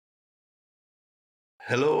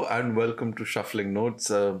Hello and welcome to Shuffling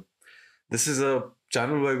Notes. This is a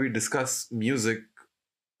channel where we discuss music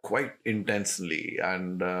quite intensely,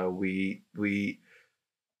 and we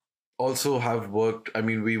also have worked. I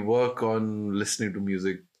mean, we work on listening to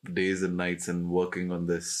music days and nights, and working on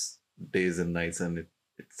this days and nights, and it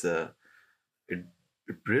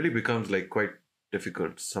it really becomes like quite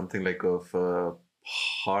difficult. Something like of a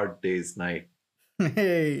hard day's night.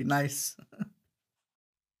 Hey, nice.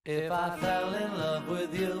 If I fell in love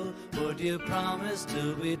with you, would you promise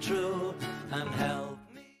to be true and help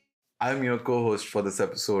me? I'm your co-host for this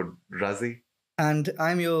episode, Razi. And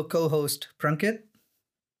I'm your co host, Prankit.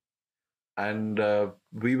 And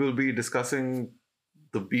we will be discussing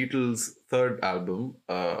the Beatles' third album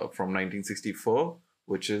from 1964,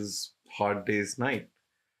 which is Hard Day's Night.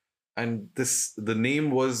 And the name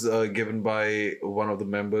was given by one of the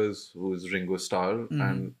members, who is Ringo Starr,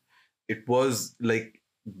 and it was like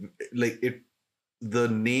it. The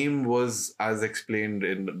name was as explained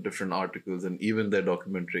in different articles and even their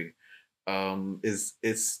documentary.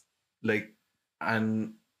 Is like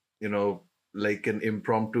an you know like an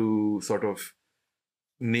impromptu sort of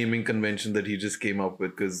naming convention that he just came up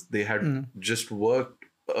with because they had just worked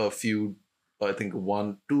a few, I think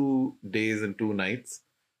 1 2 days and 2 nights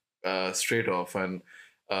straight off, and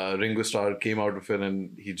Ringo Starr came out of it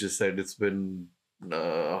and he just said it's been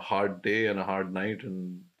a hard day and a hard night,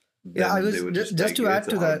 and Yeah, I then was they were just, just just like, to add it's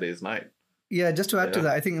a to hard that. day's night. Yeah, just to add to Yeah.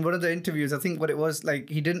 that, I think in one of the interviews, I think what it was like,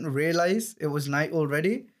 he didn't realize it was night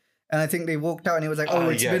already. And I think they walked out and he was like, "Oh,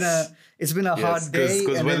 Yes. it's been a Yes, hard day."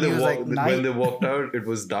 because And when then he was like, when "Night." they walked out, it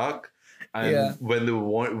was dark, and Yeah. when they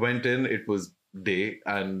went in, it was day,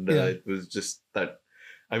 and Yeah. it was just that.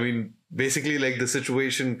 I mean, basically, like the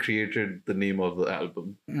situation created the name of the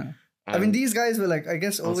album. Yeah. I mean, And these guys were like, I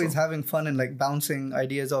guess, always also, having fun and like bouncing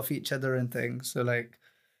ideas off each other and things. So like,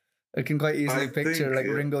 I can quite easily I picture think, like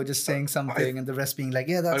Ringo just saying something and the rest being like,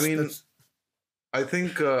 "Yeah, I mean, that's." I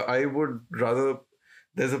think I would rather.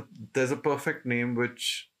 There's a perfect name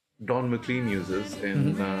which Don McLean uses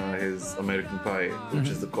in his American Pie, which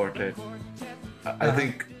is the quartet. I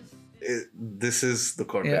think this is the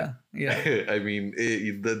quartet. Yeah, yeah. I mean,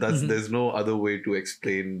 that's there's no other way to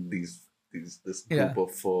explain this Yeah. group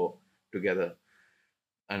of four together.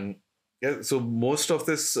 And yeah, so most of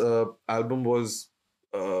this album was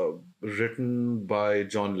written by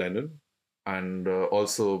John Lennon, and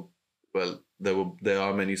also, well, there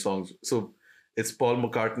are many songs. So it's Paul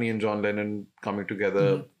McCartney and John Lennon coming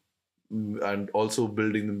together, and also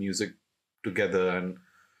building the music together. And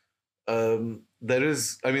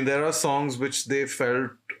there are songs which they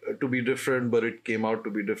felt to be different, but it came out to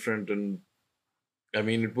be different, and I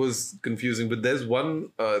mean, it was confusing. But there's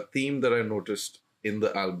one theme that I noticed in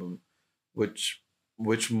the album, which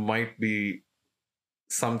might be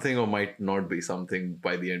something or might not be something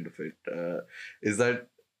by the end of it. Is that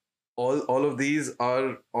all of these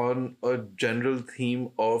are on a general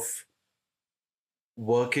theme of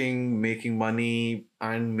working, making money,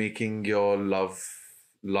 and making your love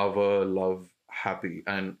happy.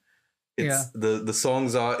 And Yeah. the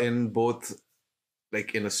songs are in both,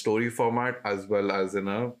 like in a story format as well as in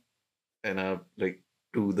a like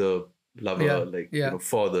to the lover, Yeah. like Yeah.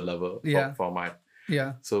 for the lover Yeah. format.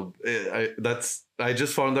 Yeah. So I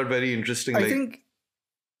just found that very interesting. I Like, think,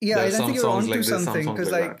 yeah, there are I some think you're songs onto like this, some something songs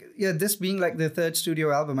because, like like, yeah, this being like their third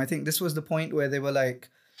studio album, I think this was the point where they were like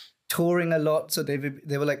touring a lot, so they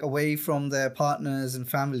were like away from their partners and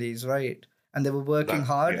families, right? And they were working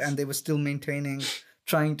That, hard, yes. and they were still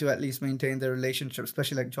trying to at least maintain their relationship,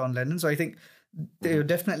 especially like John Lennon. So I think they're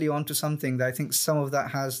definitely onto something. That I think some of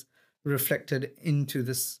that has reflected into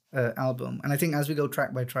this album, and I think as we go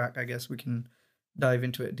track by track, I guess we can dive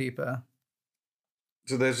into it deeper.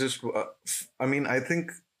 So there's just, I mean, I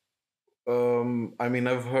think, I mean,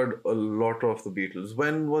 I've heard a lot of the Beatles.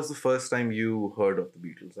 When was the first time you heard of the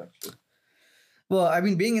Beatles, actually? Well, I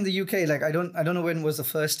mean, being in the UK, like I don't know when was the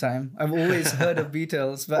first time. I've always heard of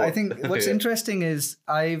Beatles, but I think what's Yeah. interesting is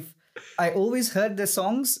I always heard their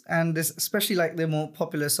songs, and this, especially like their more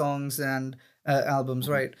popular songs and albums,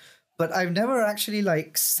 right? But I've never actually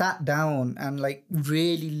like sat down and like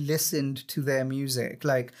really listened to their music,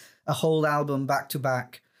 like a whole album back to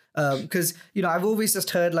back. Because I've always just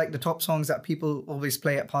heard like the top songs that people always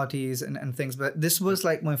play at parties and things, but this was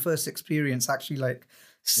like my first experience actually like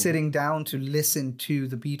sitting down to listen to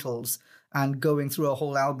the Beatles and going through a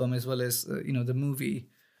whole album as well as the movie.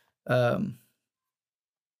 Um,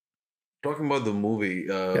 Talking about the movie,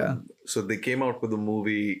 yeah, so they came out with a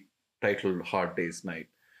movie titled Hard Day's Night,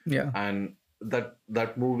 yeah, and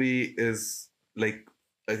that movie is like,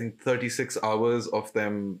 I think 36 hours of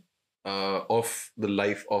them, of the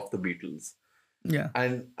life of the Beatles. Yeah.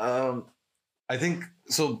 And I think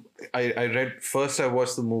so. I read first. I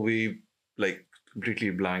watched the movie like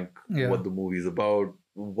completely blank. Yeah. What the movie is about,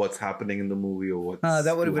 what's happening in the movie, or what's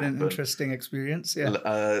That would have to been an happen. interesting experience.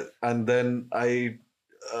 Yeah. And then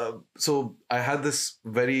so I had this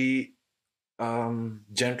very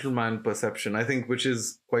gentleman perception, I think, which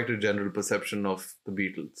is quite a general perception of the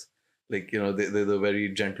Beatles. Like, you know, they're the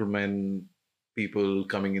very gentlemen people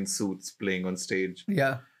coming in suits playing on stage.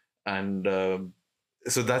 Yeah. And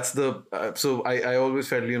so that's the so I always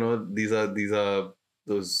felt, you know, these are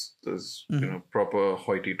those you know, proper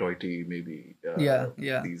hoity-toity, maybe Yeah.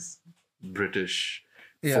 these British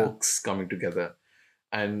Yeah. folks coming together.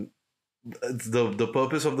 And the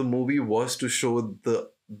purpose of the movie was to show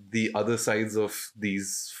the other sides of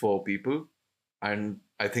these four people, and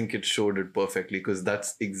I think it showed it perfectly, because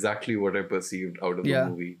that's exactly what I perceived out of the Yeah.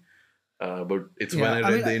 movie. But it's Yeah, when I I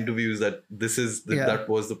read mean, the interviews that this is Yeah. that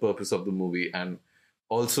was the purpose of the movie. And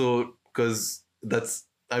also because that's,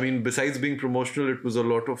 I mean, besides being promotional, it was a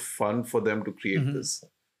lot of fun for them to create Mhm. this,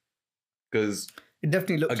 because It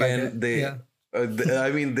definitely looks again like it. they Yeah.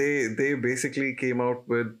 I mean, they basically came out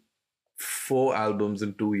with 4 albums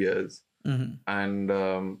in 2 years. Mhm.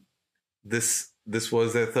 And this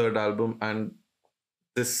was their third album, and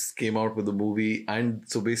this came out with the movie. And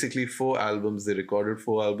so basically 4 albums, they recorded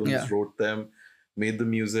 4 albums, Yeah. wrote them, made the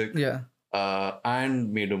music, Yeah.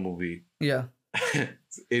 and made a movie Yeah.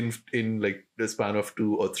 in like the span of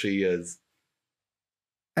 2 or 3 years.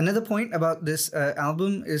 Another point about this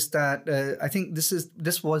album is that I think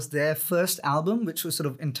this was their first album, which was sort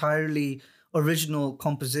of entirely original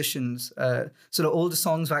compositions. Sort of all the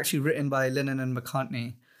songs were actually written by Lennon and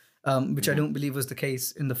McCartney, which I don't believe was the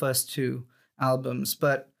case in the first 2 albums.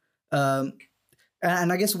 But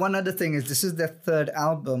and I guess one other thing is this is their third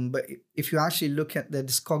album, but if you actually look at their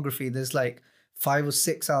discography, there's like 5 or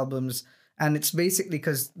 6 albums. And it's basically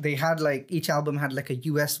because they had like each album had like a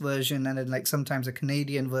US version and then like sometimes a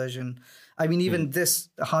Canadian version. I mean, even this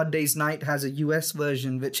Hard Day's Night has a US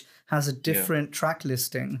version, which has a different track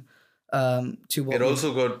listing to what It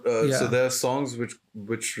also got so Yeah. there are songs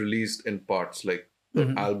which released in parts, like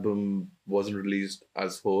the album wasn't released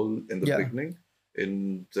as whole in the Yeah. beginning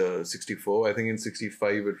in 64. I think in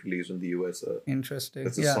 65 it released in the US. Interesting.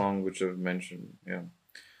 That's a Yeah. song which I've mentioned. Yeah.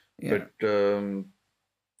 Yeah.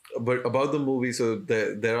 But about the movie, so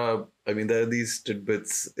there are, I mean, there are these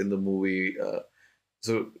tidbits in the movie.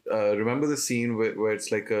 So remember the scene where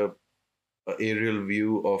it's like a aerial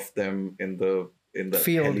view of them in the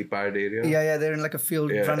Field. helipad area. Yeah, they're in like a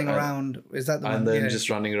field Yeah, running and- around. Is that the one? And then Yeah. just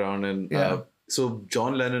running around. And Yeah. so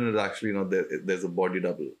John Lennon is actually, you know, there's a body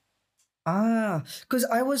double. Because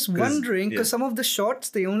I was wondering, because yeah. some of the shots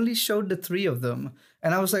they only showed the 3 of them,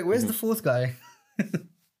 and I was like, "Where's the 4th guy?"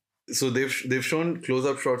 So they've shown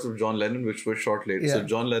close-up shots of John Lennon, which were shot later. So Yeah.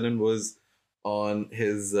 John Lennon was on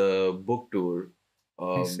his book tour,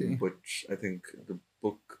 see. which I think the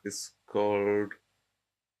book is called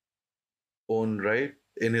Own Right,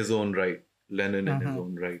 In His Own Right, Lennon in His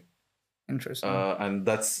Own Right. Interesting. And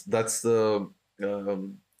that's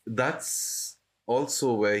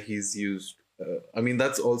also where he's used. I mean,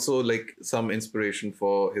 that's also like some inspiration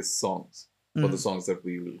for his songs, for the songs that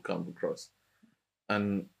we will come across.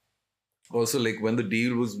 And also, like, when the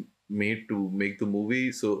deal was made to make the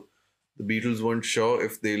movie, so the Beatles weren't sure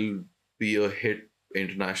if they'll be a hit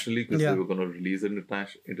internationally, because Yeah. they were going to release it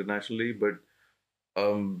internationally. But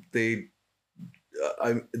they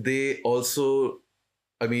also,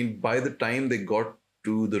 I mean, by the time they got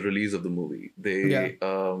to the release of the movie, they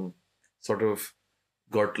sort of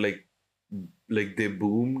got like they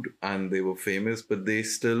boomed and they were famous, but they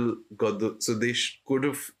still got so they could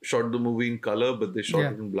have shot the movie in color, but they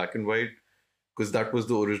shot it in black and white, because that was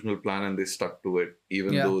the original plan, and they stuck to it,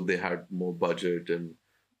 even though they had more budget and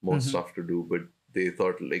more stuff to do. But they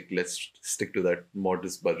thought, like, let's stick to that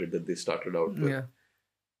modest budget that they started out with.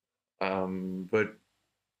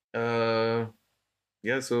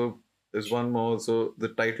 Yeah. So there's one more. So the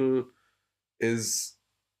title is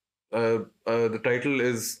A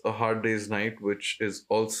Hard Day's Night, which is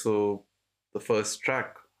also the first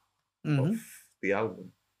track of the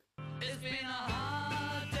album. It's been a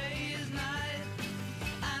hard day's night,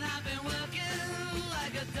 and I've been working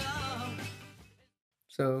like a dog.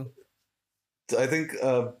 So I think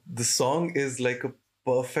the song is like a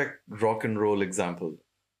perfect rock and roll example,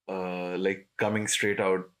 like coming straight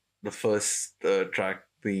out, the first track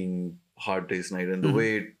being Hard Day's Night, and the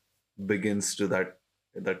way it begins to that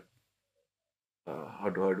how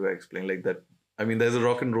do I explain, like that, I mean, there's a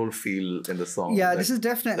rock and roll feel in the song. Yeah, that- this is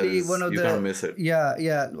definitely one of you the. can't miss it. Yeah,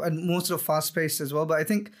 and more sort of fast paced as well. But I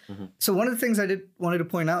think so. One of the things I wanted to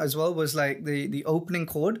point out as well was like the opening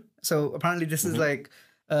chord. So apparently this is like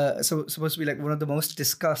so supposed to be like one of the most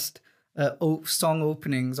discussed song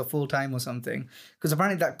openings of all time or something. Because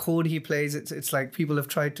apparently that chord he plays, it's like people have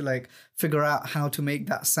tried to like figure out how to make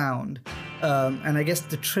that sound. And I guess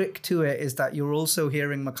the trick to it is that you're also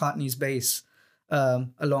hearing McCartney's bass.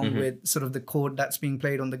 Along with sort of the chord that's being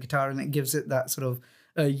played on the guitar, and it gives it that sort of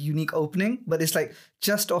unique opening. But it's like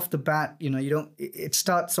just off the bat, you know, it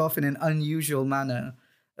starts off in an unusual manner,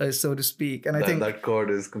 so to speak. And I think that chord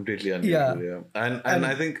is completely unusual. Yeah. And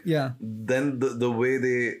I think then the way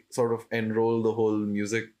they sort of enroll the whole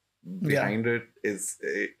music behind it is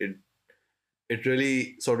it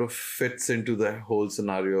really sort of fits into the whole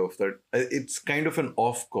scenario of that. It's kind of an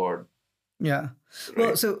off chord. Yeah.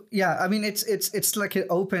 Well, so yeah, I mean, it's like an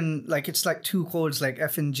open, like it's like two chords, like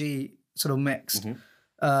F and G sort of mixed.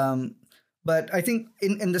 But I think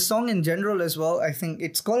in the song in general as well, I think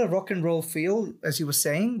it's got a rock and roll feel, as you were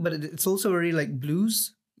saying, but it's also very like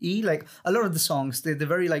blues-y. Like a lot of the songs, they're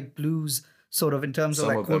very like blues sort of in terms of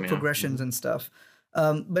like chord progressions and stuff.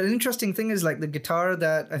 But an interesting thing is like the guitar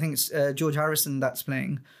that I think it's George Harrison that's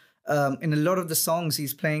playing. In a lot of the songs,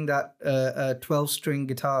 he's playing that 12-string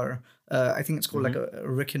guitar. I think it's called like a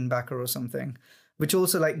Rickenbacker or something, which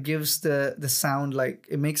also like gives the sound, like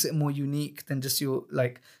it makes it more unique than just your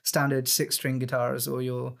like standard 6-string guitars or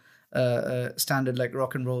your standard like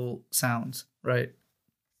rock and roll sounds, right?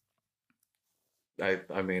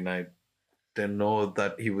 I mean, I didn't know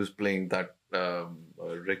that he was playing that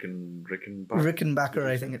Rickenbacker,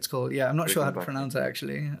 I think it's called. Yeah, I'm not sure how to pronounce it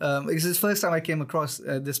actually. It's the first time I came across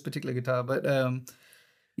this particular guitar, but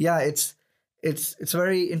yeah, it's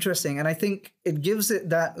very interesting, and I think it gives it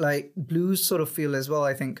that like blues sort of feel as well,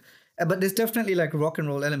 I think. But there's definitely like rock and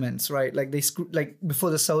roll elements, right? Like they like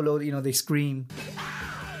before the solo, you know, they scream.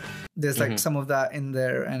 There's like some of that in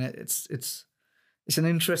there, and it's an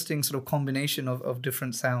interesting sort of combination of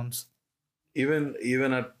different sounds. Even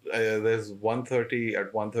at there's 1:30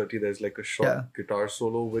 at 1:30 there's like a short guitar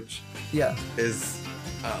solo which is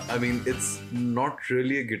I mean, it's not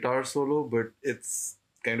really a guitar solo, but it's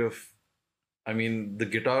kind of, I mean, the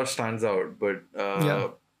guitar stands out, but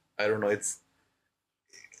I don't know,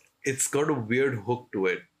 it's got a weird hook to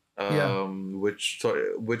it,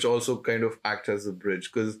 which also kind of acts as a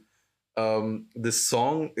bridge, because this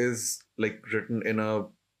song is like written in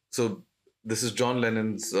so this is John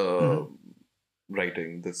Lennon's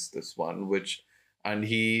writing, this one, and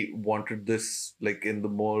he wanted this like in the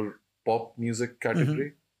more pop music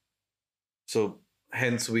category. So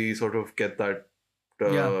hence we sort of get that.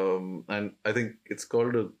 And I think it's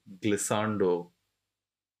called a glissando.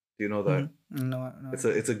 Do you know that? No. It's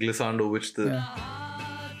a glissando, which so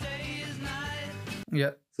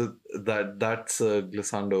that's a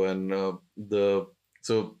glissando, and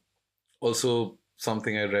so also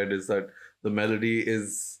something I read is that the melody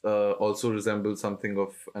is also resembles something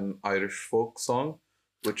of an Irish folk song,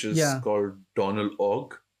 which is called Donal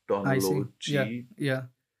Og. Donal Og. Yeah.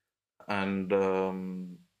 And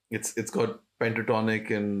it's got pentatonic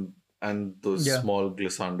and those small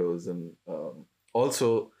glissandos, and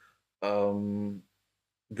also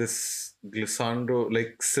this glissando,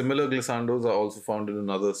 like similar glissandos, are also found in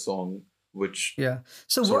another song, which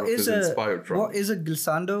So what is inspired from. What is a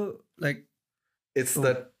glissando like? It's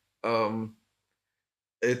that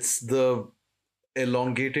it's the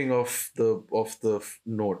elongating of the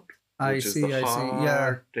note. I see.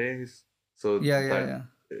 Yeah. Days. So that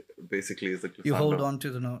basically is the glissando. You hold on to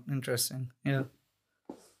the note. Interesting. Yeah.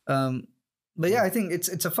 But yeah, I think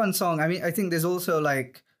it's a fun song. I mean, I think there's also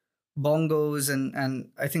like bongos and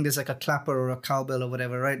I think there's like a clapper or a cowbell or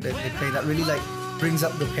whatever, right? They play that really like brings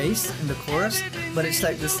up the pace in the chorus. But it's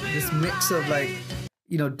like this mix of like,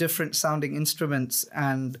 you know, different sounding instruments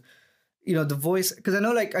and, you know, the voice. Because I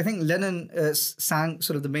know, like, I think Lennon sang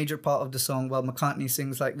sort of the major part of the song while McCartney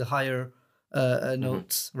sings like the higher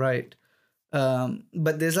notes, right?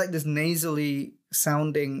 But there's like this nasally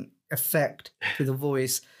sounding effect to the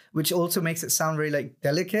voice, which also makes it sound very like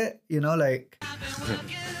delicate, you know, like.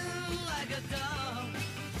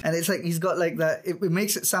 And it's like he's got like that. It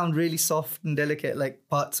makes it sound really soft and delicate, like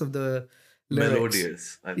parts of the lyrics.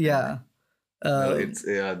 Melodious. I think. Yeah.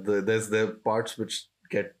 There's the parts which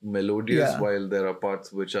get melodious, while there are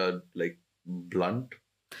parts which are like blunt.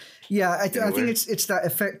 Yeah, I think it's that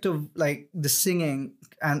effect of like the singing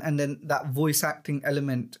and then that voice acting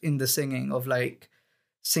element in the singing of like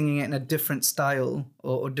singing it in a different style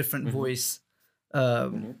or different voice,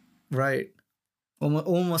 right?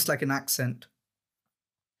 Almost like an accent.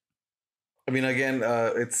 I mean, again,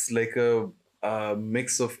 it's like a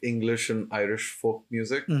mix of English and Irish folk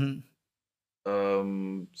music. Mhm.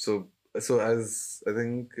 So as I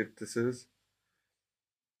think this is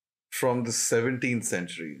from the 17th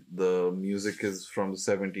century. The music is from the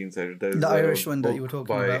 17th century. There's The a Irish one that book you were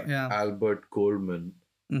talking by about, yeah. Albert Coleman,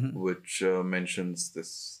 Mhm. which mentions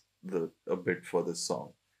a bit for this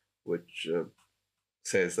song, which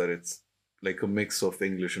says that it's like a mix of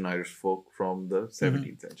English and Irish folk from the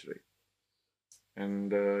 17th century.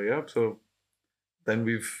 And yeah, so then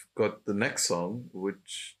we've got the next song,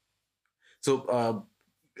 which so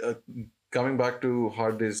coming back to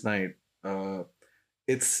Hard Day's Night,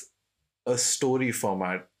 it's a story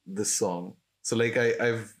format. This song, so like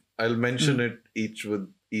I'll mention it each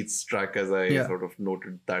with each track as I Yeah. sort of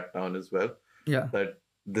noted that down as well. Yeah. That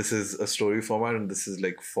this is a story format and this is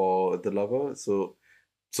like for the lover, so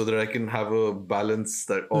that I can have a balance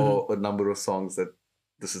that or a number of songs that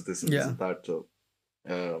this is this and this Yeah. is that. So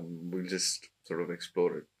we'll just sort of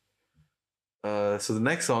explore it. So the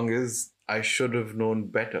next song is I Should Have Known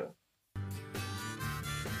Better.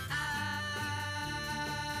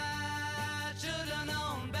 I should've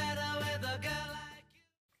known better with a girl like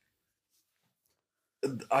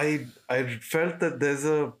you. I felt that there's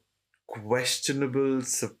a questionable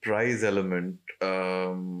surprise element,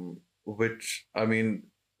 which I mean,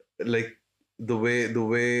 like the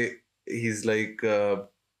way he's like,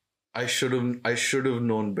 I should have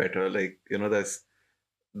known better. Like, you know,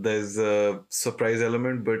 there's a surprise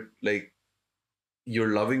element, but like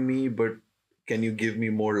you're loving me, but can you give me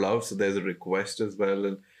more love? So there's a request as well,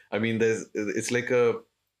 and I mean, it's like a,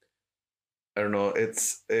 I don't know, it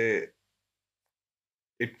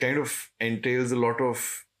kind of entails a lot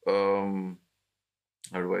of how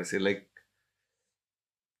do I say, like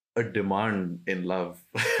a demand in love.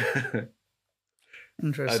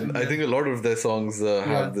 Interesting. And I yeah. think a lot of their songs Yeah.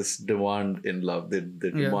 have this demand in love. They're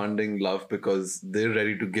Yeah. demanding love because they're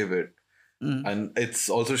ready to give it. Mm. And it's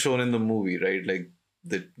also shown in the movie, right? Like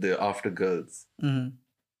they're after girls, Mhm.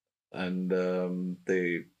 and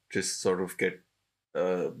they just sort of get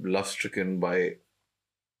love stricken by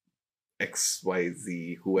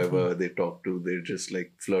XYZ, whoever they talk to. They're just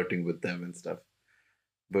like flirting with them and stuff.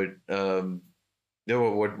 But yeah,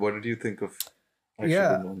 what did you think of? I Should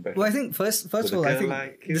Yeah. Have Known Better. Well, I think first With of a all, I girl think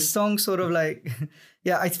like you. this song sort of like,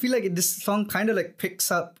 yeah, I feel like this song kind of like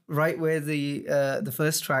picks up right where the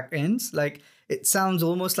first track ends. Like it sounds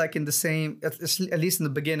almost like in the same, at least in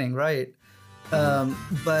the beginning, right?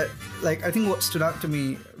 But like I think what stood out to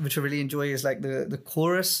me, which I really enjoy, is like the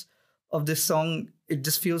chorus of this song. It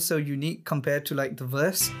just feels so unique compared to like the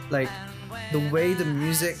verse. Like the way the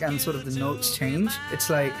music and sort of the notes change. It's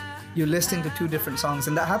like you're listening to two different songs,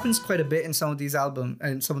 and that happens quite a bit in some of these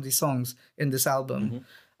songs in this album.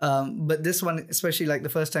 But this one, especially like the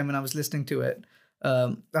first time when I was listening to it,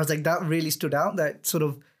 I was like, that really stood out. That sort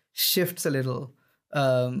of shifts a little,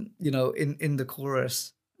 in the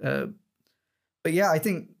chorus. But yeah, I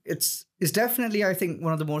think it's definitely, I think,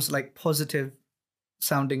 one of the most like positive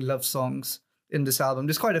sounding love songs in this album.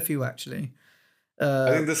 There's quite a few actually.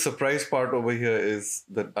 I think the surprise part over here is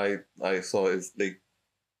that I saw is like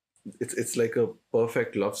it's like a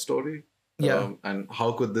perfect love story. Yeah. And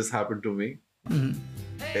how could this happen to me?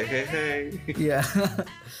 Hey, hey, hey. Yeah.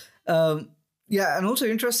 Yeah, and also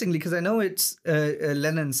interestingly, because I know it's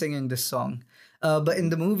Lennon singing this song, but in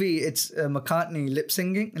the movie it's McCartney lip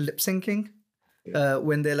syncing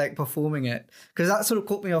when they're like performing it. Because that sort of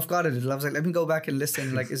caught me off guard a little. I was like, let me go back and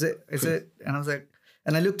listen. Like, is it? And I was like,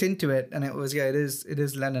 and I looked into it, and it was it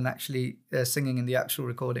is Lennon actually singing in the actual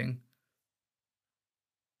recording,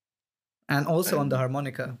 and also on the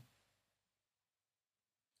harmonica.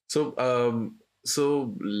 So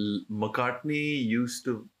McCartney used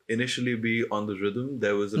to initially be on the rhythm.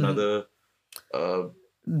 There was another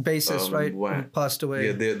bassist, right? who Passed away.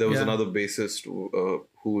 Yeah, there was another bassist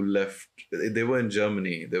who left. They were in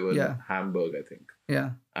Germany. They were in Hamburg, I think.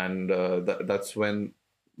 Yeah. And that's when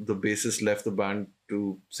the bassist left the band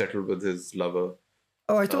to settle with his lover.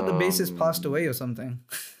 Oh, I thought the bassist passed away or something.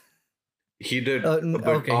 He did, but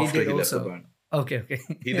okay, after he left also. the band. Okay.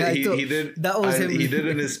 He did. That was him. He did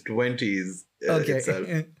in his 20s itself.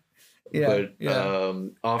 Yeah.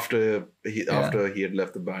 But after he had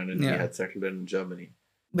left the band and he had settled in Germany.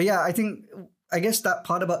 But yeah, I guess that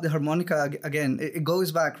part about the harmonica again, it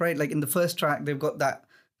goes back, right? Like in the first track, they've got that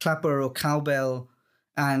clapper or cowbell,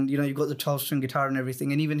 and you've got the 12-string guitar and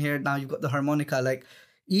everything. And even here now you've got the harmonica. Like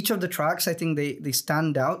each of the tracks, I think they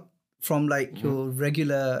stand out from like your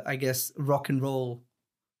regular, I guess, rock and roll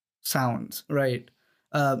sounds, right?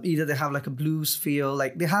 Either they have like a blues feel,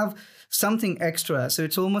 like they have something extra. So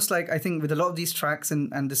it's almost like, I think with a lot of these tracks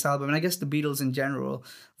and this album, and I guess the Beatles in general,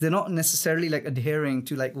 they're not necessarily like adhering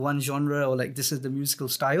to like one genre or like this is the musical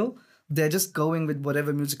style. They're just going with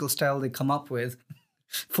whatever musical style they come up with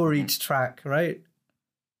for each track, right?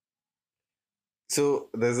 So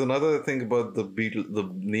there's another thing about the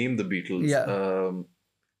name the Beatles. Yeah.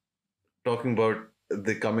 Talking about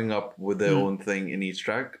they coming up with their own thing in each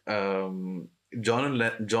track. John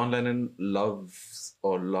Lennon loved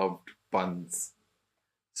puns,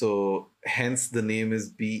 so hence the name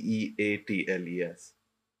is Beatles,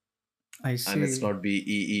 I see. and it's not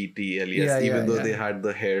Beetles, Yeah, even though yeah. they had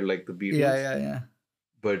the hair like the Beatles. Yeah.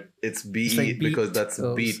 But it's It's like because beat that's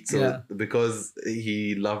goes, beat. So yeah. because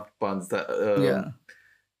he loved puns, that Yeah.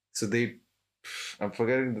 so I'm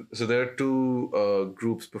forgetting. So there are two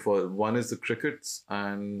groups before. One is the Crickets,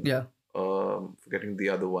 and Yeah. forgetting the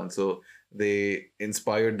other one. So they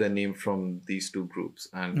inspired their name from these two groups,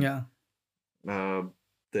 and Yeah.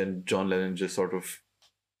 then John Lennon just sort of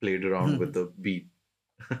played around with the beat.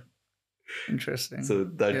 Interesting. So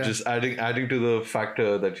that Yeah. just adding to the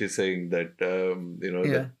factor that you're saying that Yeah.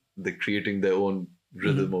 that they're creating their own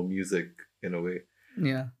rhythm or music in a way.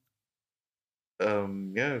 Yeah.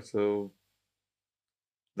 Yeah. So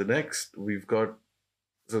the next we've got,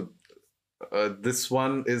 so this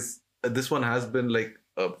one has been like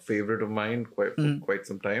a favorite of mine for quite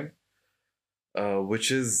some time,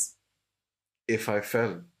 which is If I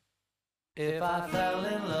Fell. If I fell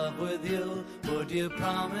in love with you, would you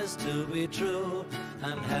promise to be true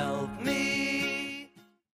and help me?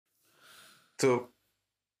 So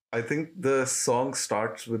I think the song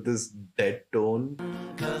starts with this dead tone,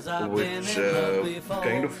 which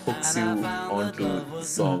kind of hooks you onto the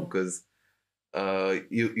song, because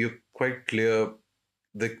you're quite clear.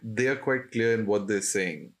 They are quite clear in what they're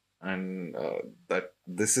saying, and that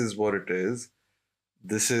this is what it is.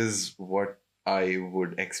 This is what I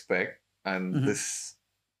would expect, and this,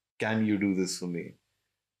 can you do this for me?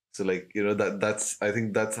 So like, that's I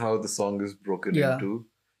think that's how the song is broken into.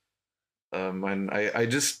 And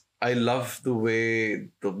I love the way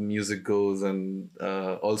the music goes, and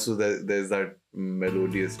also there's that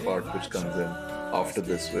melodious part which comes in after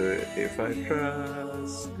this, where if I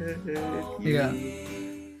trust you,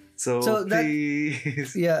 so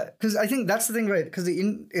please. Yeah, because I think that's the thing, right? Because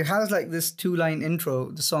it has like this 2-line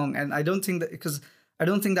intro, the song, and I don't think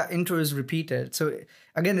that intro is repeated. So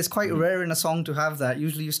again, it's quite rare in a song to have that.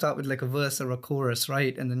 Usually you start with like a verse or a chorus,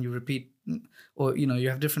 right? And then you repeat, or you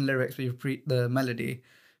have different lyrics, but you repeat the melody.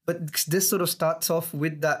 But this sort of starts off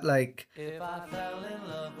with that, like, If I fell in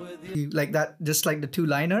love with you, like that, just like the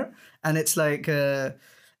 2-liner, and it's like,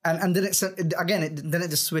 and then then it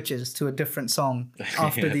just switches to a different song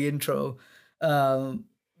after the intro.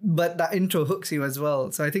 But that intro hooks you as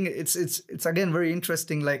well. So I think it's again very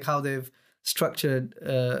interesting, like how they've structured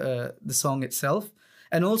the song itself,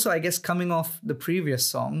 and also I guess coming off the previous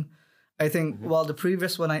song, I think while the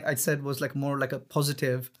previous one I said was like more like a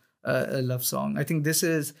positive love song, I think this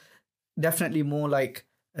is definitely more like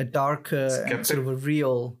a darker and sort of a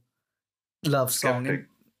real love song. And,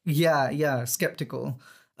 skeptical.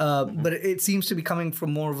 But it seems to be coming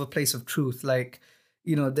from more of a place of truth. Like,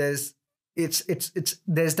 there's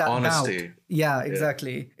that honesty. doubt. Yeah,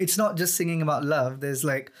 exactly. Yeah. It's not just singing about love. There's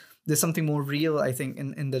something more real, I think,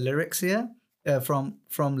 in the lyrics here from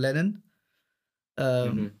Lennon.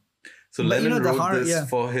 So Lennon wrote this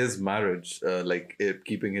for his marriage,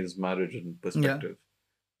 keeping his marriage in perspective.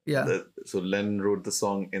 Yeah. So Lennon wrote the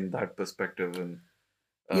song in that perspective, and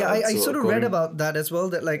I sort of read about that as well,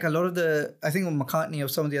 that like a lot of I think McCartney or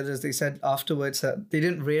some of the others, they said afterwards that they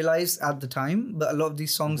didn't realize at the time, but a lot of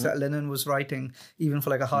these songs that Lennon was writing, even for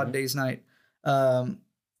like A Hard Day's Night,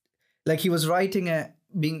 like he was writing it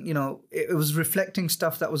being, it was reflecting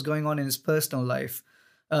stuff that was going on in his personal life.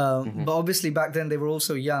 But obviously back then they were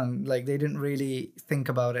also young, like they didn't really think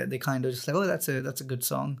about it. They kind of just like, oh, that's a good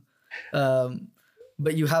song.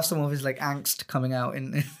 But you have some of his like angst coming out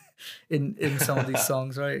in some of these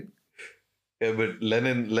songs, right? Yeah, but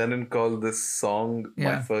Lennon called this song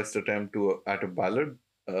my first attempt at a ballad.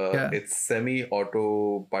 It's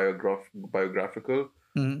semi-autobiographical,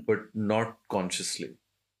 but not consciously.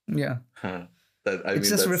 Yeah. It's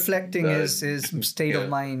just reflecting his state of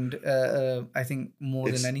mind, I think, more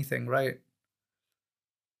than anything, right?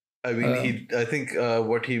 I mean, I think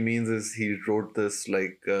what he means is he wrote this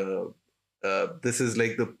like, this is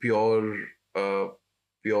like the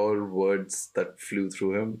pure words that flew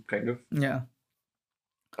through him, kind of. Yeah.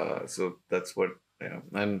 So that's what,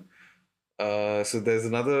 and so there's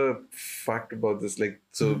another fact about this, like,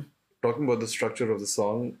 so talking about the structure of the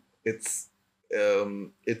song, it's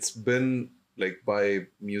it's been like by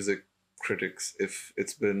music critics, if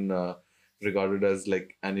it's been regarded as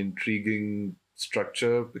like an intriguing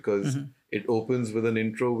structure because Mhm. it opens with an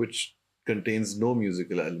intro which contains no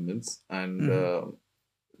musical elements and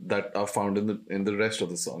that are found in the rest of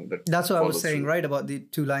the song that That's what I was follows saying, through. right, about the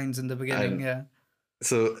two lines in the beginning. And Yeah.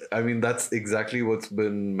 so, I mean, that's exactly what's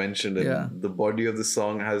been mentioned. And Yeah. the body of the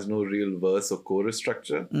song has no real verse or chorus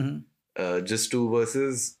structure. Mhm. Just two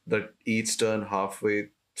verses that each turn halfway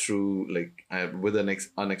through, like with an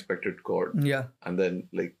unexpected chord, Yeah. and then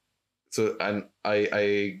like so. And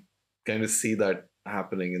I kind of see that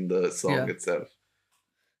happening in the song Yeah. itself.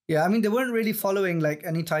 Yeah, I mean, they weren't really following like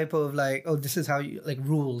any type of like, oh, this is how you like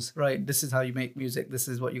rules, right? This is how you make music. This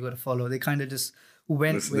is what you got to follow. They kind of just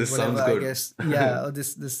went This- with this whatever, sounds I good. guess. Yeah, or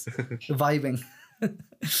this vibing.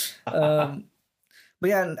 um, but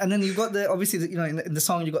yeah, and then you got the obviously you know in the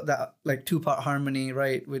song you got that like 2-part harmony,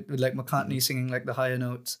 right? With like McCartney singing like the higher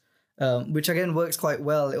notes, which again works quite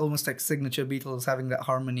well. Almost like signature Beatles having that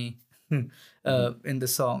harmony in the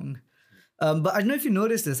song. But I don't know if you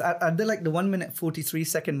noticed this at the like the 1 minute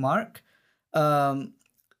 43-second mark,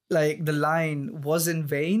 like the line "was in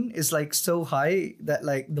vain" is like so high that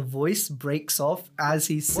like the voice breaks off as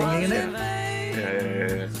he's singing it.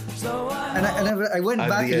 Yeah. And I went At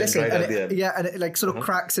back the and end, listened, right and at the end. yeah, and it like sort of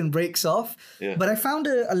cracks and breaks off. Yeah. But I found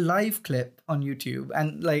a live clip on YouTube,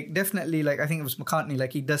 and like definitely, like I think it was McCartney,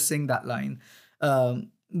 like he does sing that line.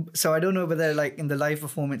 So I don't know whether like in the live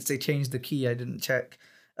performance they changed the key. I didn't check,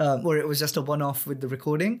 or it was just a one-off with the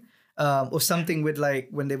recording. Or something with like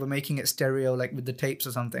when they were making it stereo, like with the tapes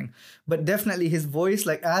or something. But definitely his voice,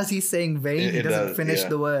 like as he's saying vain, he It doesn't does, finish yeah.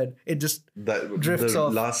 the word. It just That drifts the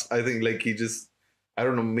off. last, I think, like he just, I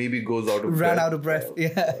don't know, maybe goes out of ran breath. out of breath.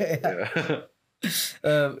 Yeah.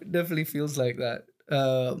 Yeah. Definitely feels like that.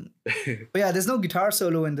 But yeah, there's no guitar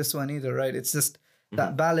solo in this one either, right? It's just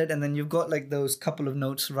that ballad, and then you've got like those couple of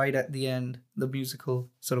notes right at the end, the musical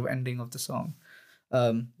sort of ending of the song.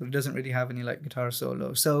 But it doesn't really have any like guitar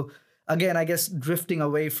solo. So again, I guess drifting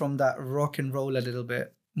away from that rock and roll a little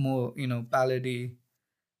bit, more, you know, ballady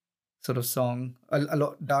sort of song, a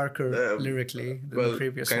lot darker lyrically than Well, the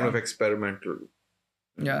previous kind one. of experimental.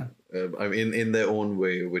 Yeah. I mean, in their own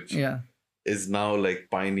way, which Yeah. is now like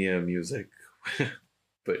pioneer music.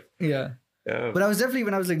 But Yeah. yeah, But I was definitely,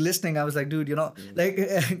 when I was like listening, I was like, dude, you're not like,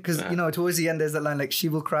 because you know, towards the end there's that line like, she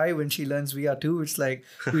will cry when she learns we are two. It's like,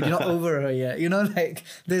 dude, you're not over her yet. You know, like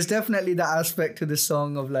there's definitely that aspect to this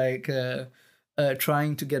song of like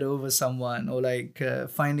trying to get over someone, or like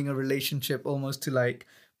finding a relationship almost to like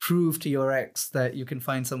prove to your ex that you can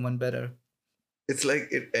find someone better. it's like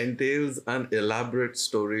it entails an elaborate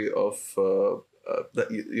story of that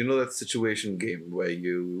you know that situation game where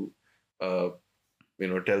you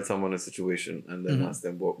tell someone a situation and then ask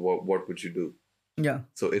them what would you do. Yeah.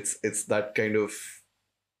 So it's that kind of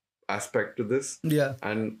aspect to this, Yeah.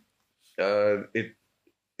 and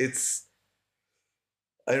it's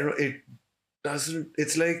I don't know, it doesn't,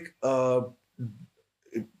 it's like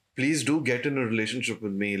please do get in a relationship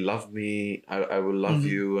with me, love me, I will love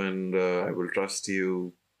you, and I will trust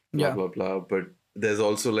you, blah Yeah. blah blah. But there's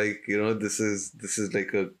also like, this is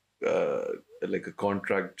like a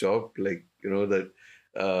contract job, like that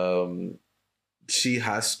she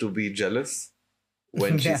has to be jealous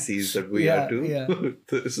when she Yeah. sees that we Yeah, are too. yeah.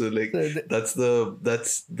 So like So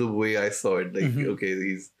that's the way I saw it. Like okay,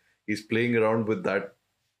 he's playing around with that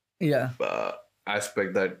yeah.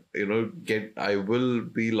 aspect that I will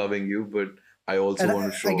be loving you, but I also And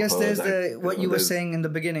want to show I guess her there's that, what you were there's saying in the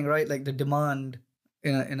beginning, right? Like the demand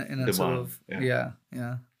in a sort Demand, of yeah.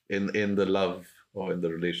 yeah. in the love or in the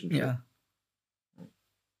relationship. Yeah.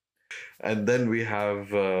 And then we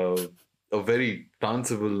have a very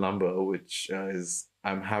danceable number, which is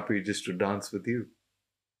 "I'm happy just to dance with you."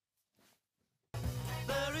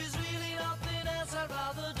 There is really nothing else I'd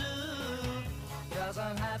rather do, 'cause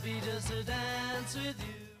I'm happy just to dance with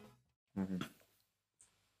you.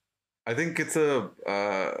 I think it's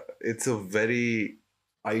a very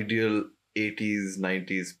ideal 80s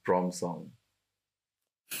 90s prom song.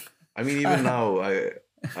 I mean, even now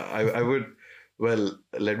I would, well,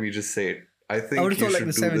 let me just say it. I think would've you thought like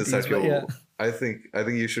should the do this 70s, at your but yeah. I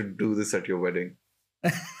think you should do this at your wedding.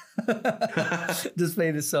 Just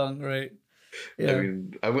play this song, right? Yeah. I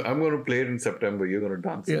mean, I'm going to play it in September. You're going to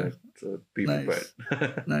dance Yeah. in it. So be Nice.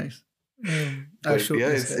 prepared. Nice. I But should yeah,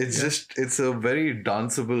 miss it, it's yeah. just, it's a very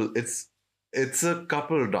danceable, it's a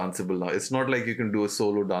couple danceable now. It's not like you can do a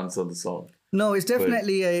solo dance on the song. No, it's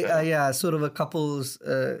definitely yeah. yeah, sort of a couple's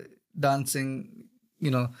dancing,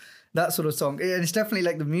 that sort of song. And it's definitely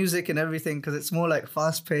like the music and everything, because it's more like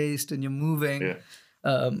fast paced and you're moving.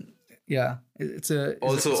 Yeah. yeah, it's a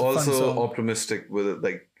Also, it's a fun song. optimistic with it,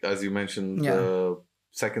 like as you mentioned, Yeah. the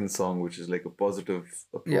second song, which is like a positive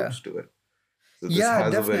approach to it. So this Yeah,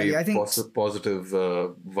 has definitely. a I very think positive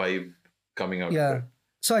vibe coming out of yeah. it.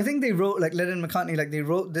 So I think they wrote like Lennon McCartney, like they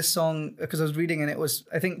wrote this song because I was reading and it was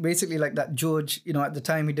I think basically like that George, you know, at the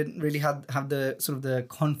time he didn't really have the sort of the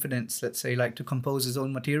confidence, let's say, like to compose his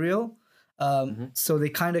own material. So they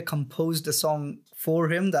kind of composed a song for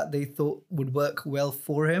him that they thought would work well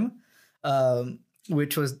for him,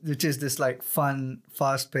 which is this like fun,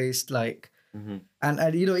 fast paced like. And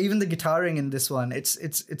you know, even the guitaring in this one, it's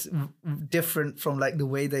different from like the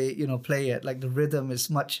way they, you know, play it. Like the rhythm is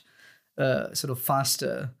much sort of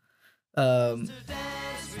faster.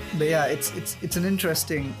 But yeah, it's an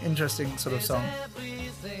interesting sort of song.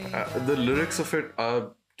 The lyrics of it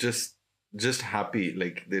are just happy,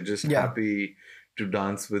 like they're just Yeah. happy to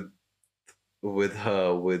dance with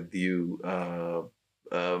her, with you.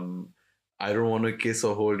 I don't want to kiss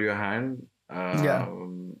or hold your hand.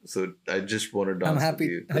 So I just want to dance I'm happy.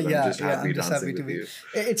 with you. 'Cause Yeah, I'm just happy I'm just dancing happy to with be. you.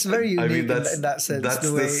 It's very unique I mean, in that sense. That's the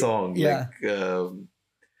the way, song. Yeah. Like,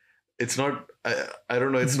 it's not. I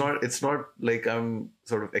don't know. It's not like I'm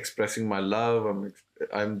sort of expressing my love.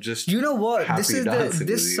 I'm just. You know what? happy This is dancing with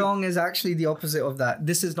this you. song is actually the opposite of that.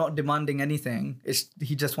 This is not demanding anything.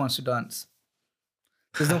 He just wants to dance.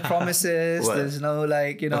 There's no promises. Well, There's no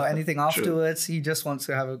like, you know, anything true. afterwards. He just wants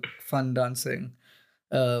to have a fun dancing.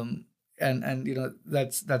 And you know,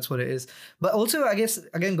 that's what it is. But also, I guess,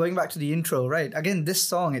 again, going back to the intro, right? Again, this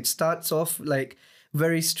song, it starts off like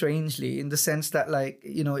very strangely in the sense that, like,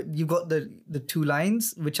 you know, you got the two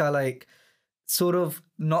lines which are like sort of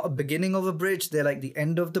not a beginning of a bridge, they're like the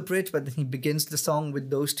end of the bridge, but then he begins the song with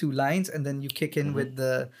those two lines and then you kick in with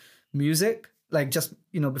the music, like just,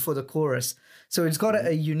 you know, before the chorus. So it's got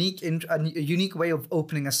a unique way of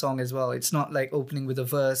opening a song as well. It's not like opening with a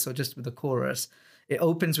verse or just with a chorus. It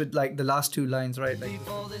opens with like the last two lines, right? Like,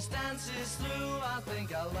 Before this dance is through, I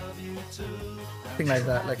think I love you too. thing like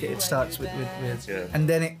that. Like it starts with Yeah. and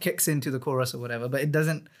then it kicks into the chorus or whatever, but it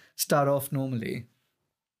doesn't start off normally.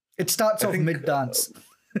 It starts I off think, mid dance.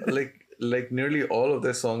 like nearly all of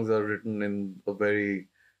their songs are written in a very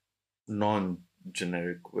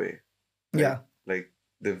non-generic way. Right? Yeah. Like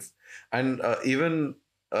they've and even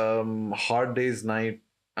Hard Day's Night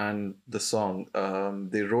and the song,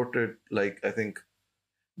 they wrote it like, I think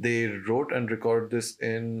they wrote and recorded this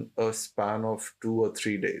in a span of 2 or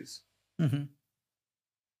 3 days. Mhm.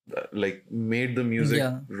 Like made the music,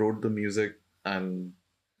 Yeah. wrote the music, and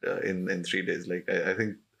in 3 days. Like I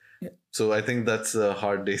think. Yeah. So I think that's a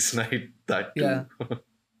Hard Day's Night. That too. Yeah.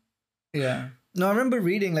 Yeah. No, I remember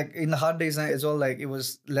reading like in the Hard Day's Night as well, like it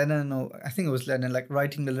was Lennon, or I think it was Lennon, like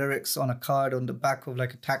writing the lyrics on a card on the back of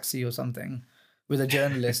like a taxi or something with a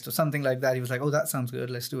journalist or something like that. He was like, oh, that sounds good.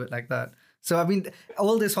 Let's do it like that. So, I mean,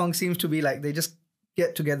 all the songs seems to be like they just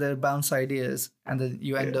get together, bounce ideas, and then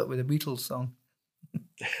you end up with a Beatles song.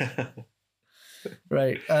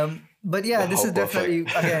 Right. But yeah, this Wow, is definitely,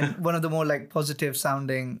 perfect. again, one of the more like positive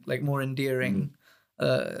sounding, like more endearing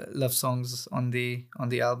love songs on the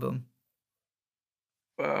album.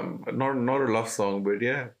 Not a love song, but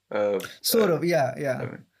yeah. Sort of, yeah.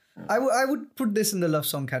 I mean, I would put this in the love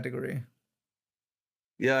song category.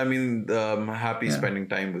 yeah, I mean, happy Yeah. spending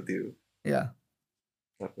time with you Yeah.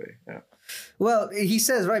 that way. Yeah. Well, he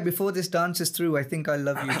says, right, before this dance is through, I think I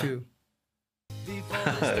love you too.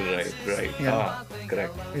 right. Yeah. Ah,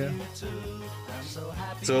 correct. Yeah.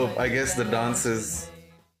 So I guess the dance is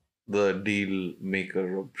the deal maker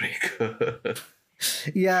or breaker.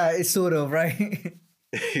 Yeah, it's sort of, right?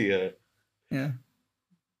 Yeah. Yeah.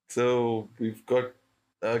 So we've got,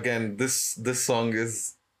 again, this song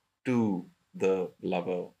is to the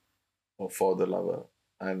lover or for the lover,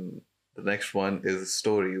 and the next one is a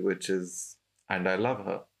story, which is And I Love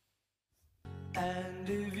Her. And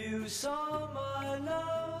if you saw my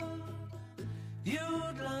love,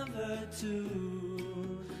 you'd love her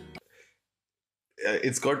too.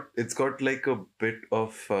 It's got like a bit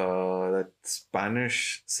of that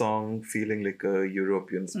Spanish song feeling, like a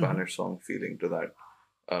European Spanish song feeling to that,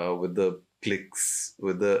 with the clicks,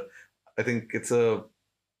 with the, I think it's a,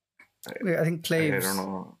 Wait, I think I claves. don't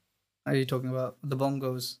know, Are you talking about the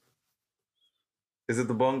bongos? is it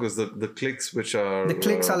the bongos, the clicks which are The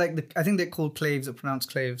clicks are like I think they're called claves or pronounced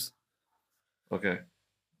claves. okay,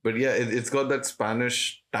 but yeah, it's got that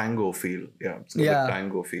Spanish tango feel. Yeah, it's got Yeah. a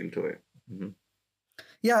tango feel to it. Mhm.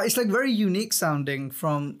 Yeah, it's like very unique sounding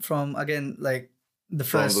from again like the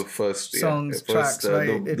From first the first songs, yeah, tracks,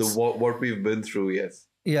 right? The It's- what we've been through, yes.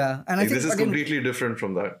 yeah, and I Like, think this is again, completely different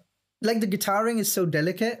from that. like the guitaring is so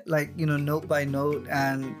delicate, like, you know, note by note,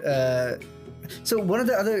 and So one of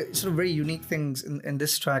the other sort of very unique things in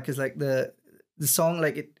this track is like the song,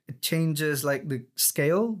 like it changes like the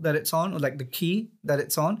scale that it's on, or like the key that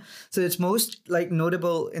it's on. So it's most like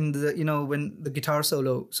notable in the, you know, when the guitar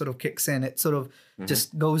solo sort of kicks in, it sort of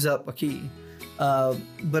just goes up a key.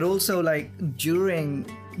 But also like during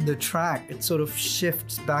the track, it sort of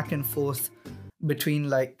shifts back and forth between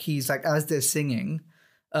like keys, like as they're singing.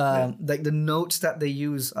 Like the notes that they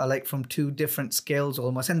use are like from two different scales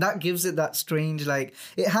almost, and that gives it that strange, like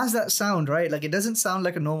it has that sound, right? Like it doesn't sound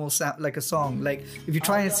like a normal sound, like a song. Like if you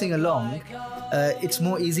try and sing along, it's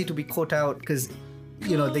more easy to be caught out because,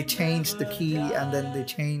 you know, they change the key and then they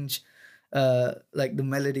change like the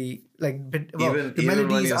melody, like the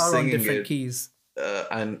melodies are on different keys.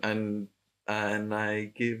 And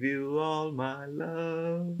I give you all my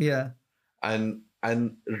love. Yeah. And I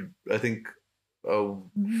think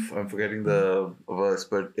I'm forgetting the verse,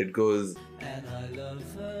 but it goes. And I love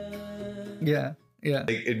her. Yeah. Yeah.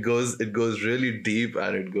 Like it goes really deep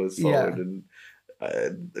and it goes forward, and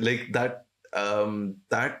like that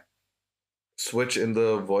that switch in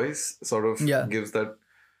the voice sort of gives that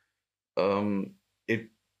it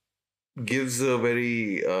gives a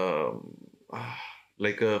very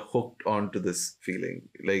like a hooked onto this feeling,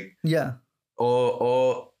 like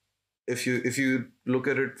or if you look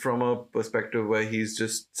at it from a perspective where he's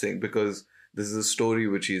just saying, because this is a story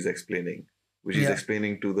which he's explaining,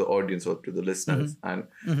 to the audience or to the listeners, and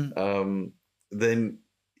then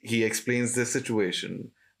he explains the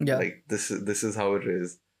situation, like this is how it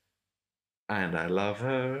is, and I love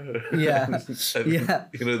her. Yeah.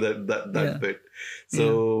 You know, that bit.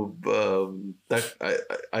 So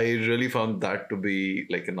that I really found that to be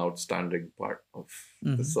like an outstanding part of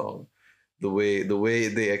the song. The way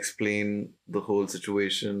they explain the whole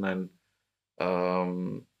situation, and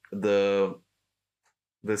the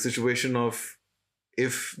situation of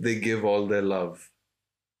if they give all their love,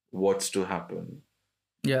 what's to happen?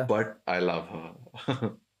 Yeah. But I love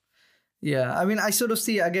her. Yeah, I mean, I sort of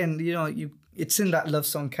see again, you know, it's in that love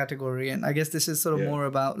song category, and I guess this is sort of more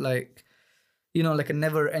about like, you know, like a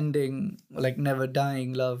never ending, like never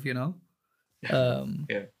dying love, you know,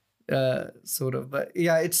 sort of. But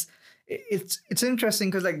yeah, it's interesting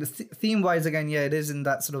because like the theme wise, again, it is in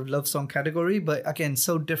that sort of love song category, but again,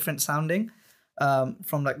 so different sounding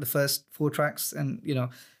from like the first 4 tracks, and you know,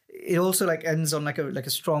 it also like ends on like a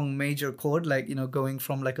strong major chord, like, you know, going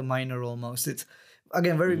from like a minor almost. It's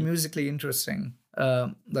again very musically interesting,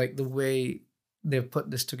 like the way they've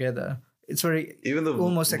put this together. It's very even the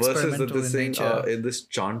almost verses that experimental they in sing nature. are in this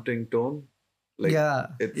chanting tone. Like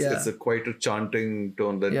it's a quite a chanting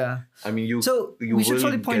tone that I mean you we should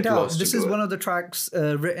probably point out this is it. one of the tracks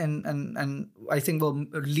written and I think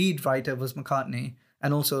lead writer was McCartney,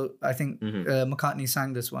 and also I think McCartney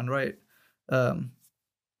sang this one, right?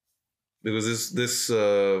 Because this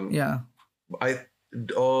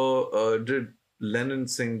did Lennon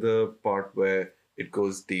sing the part where it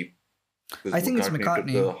goes deep? I think it's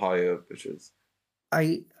McCartney. Took the higher pitches.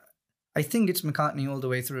 I think it's McCartney all the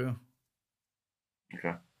way through.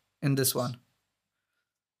 Okay. In this one.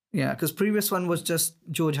 Yeah, because previous one was just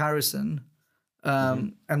George Harrison.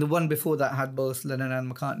 And the one before that had both Lennon and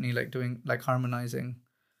McCartney like doing like harmonizing.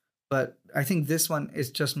 But I think this one is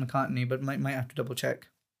just McCartney, but might have to double check.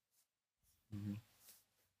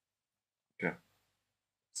 Okay.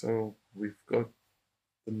 So we've got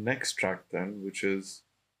the next track then, which is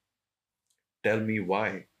Tell Me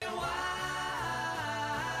Why.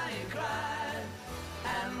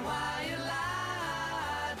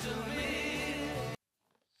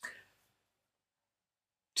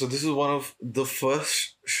 So this is one of the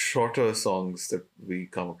first shorter songs that we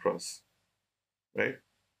come across, right?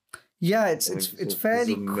 Yeah, it's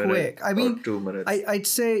fairly quick. I mean, 2 minutes. I'd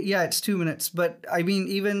say it's 2 minutes, but I mean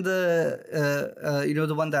even the you know,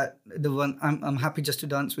 the one I'm happy just to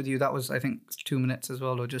dance with you, that was I think 2 minutes as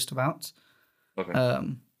well, or just about. Okay.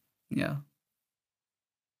 Yeah.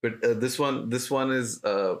 But this one is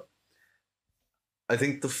I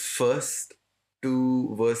think the first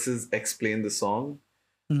 2 verses explain the song.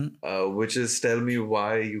 Which is Tell Me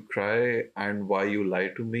Why You Cry and Why You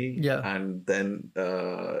Lie to Me. Yeah. And then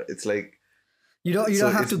it's like... You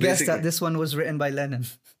don't have to guess that this one was written by Lennon.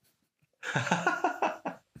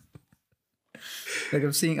 Like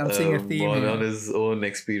I'm seeing a theme on his own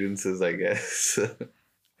experiences, I guess.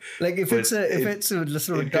 Like if it's a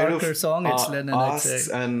sort of darker song, it's Lennon. Asks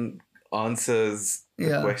and answers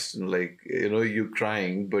the question, like, you know, you're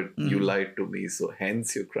crying, but you lied to me, so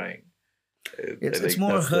hence you're crying. It's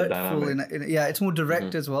more hurtful it's more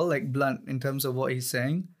direct as well, like blunt in terms of what he's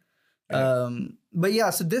saying. But yeah,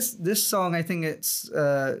 so this song, I think it's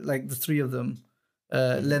like the 3 of them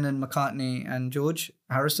Lennon, McCartney, and George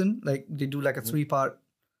Harrison. Like they do like a 3-part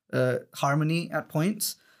harmony at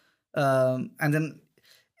points, and then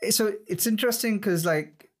so it's interesting because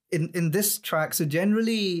like in this track, so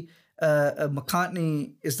generally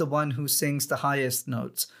McCartney is the one who sings the highest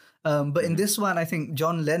notes, but in this one, I think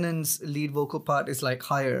John Lennon's lead vocal part is like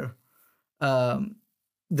higher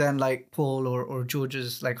than like Paul or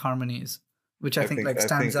George's like harmonies, which I think like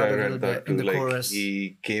stands out a little bit in the like, chorus.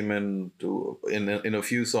 He came in a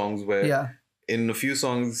few songs where in a few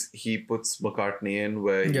songs he puts McCartney in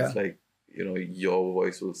where he's like, you know, your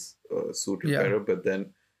voice was suited better, but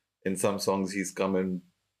then in some songs he's come in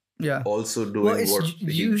also doing what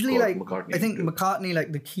usually like McCartney I think did. McCartney,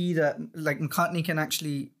 like the key that like McCartney can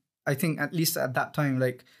actually, I think at least at that time,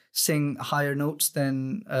 like sing higher notes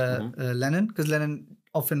than Lennon, because Lennon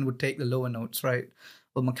often would take the lower notes, right?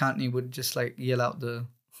 But McCartney would just like yell out the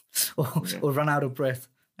or run out of breath,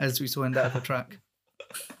 as we saw in that other track.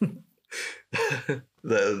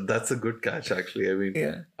 That's a good catch, actually. I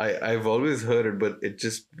mean, I've always heard it, but it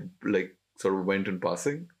just like sort of went in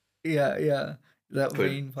passing. That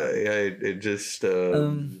vein part. It just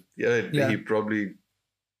he probably,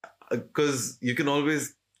 because you can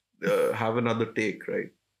always have another take,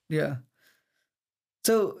 right?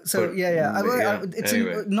 So it's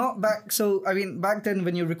not back. So I mean, back then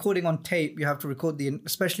when you're recording on tape, you have to record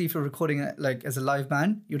especially if you're recording it like as a live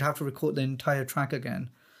band, you'd have to record the entire track again.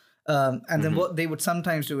 And then what they would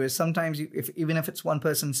sometimes do is even if it's one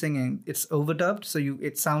person singing, it's overdubbed, so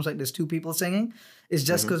it sounds like there's two people singing. It's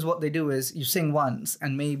just because what they do is you sing once,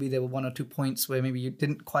 and maybe there were 1 or 2 points where maybe you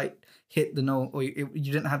didn't quite hit the note, or you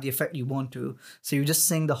didn't have the effect you want to, so you just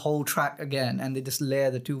sing the whole track again, and they just layer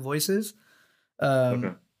the two voices.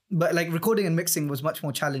 But like recording and mixing was much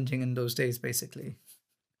more challenging in those days, basically.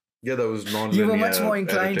 Yeah, that was non-linear. You were much more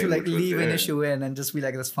inclined to like leave an issue issue in and just be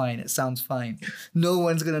like, that's fine. It sounds fine. No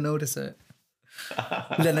one's going to notice it.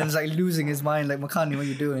 Lennon's like losing his mind. Like, McCartney, what are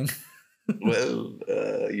you doing? Well,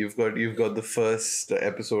 you've got the first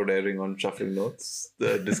episode airing on Shuffling Notes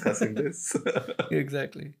discussing this.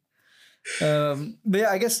 Exactly. But yeah,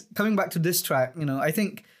 I guess coming back to this track, you know, I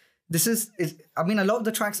think this I mean, a lot of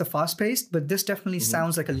the tracks are fast paced, but this definitely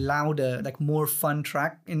sounds like a louder, like more fun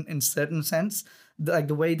track in certain sense. Like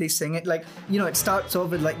the way they sing it, like, you know, it starts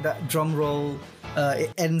off with like that drum roll,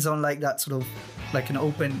 it ends on like that sort of like an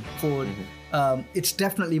open chord. It's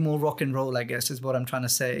definitely more rock and roll, I guess, is what I'm trying to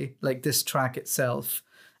say. Like this track itself,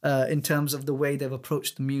 in terms of the way they've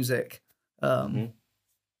approached the music,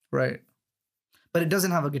 right? But it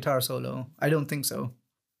doesn't have a guitar solo. I don't think so.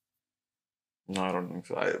 No, I don't think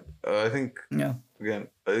so. I think again,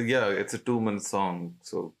 it's a 2-minute song,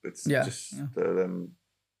 so it's just them.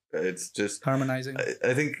 It's just harmonizing.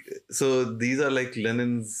 I think so. These are like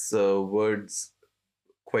Lennon's words,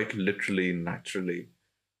 quite literally, naturally.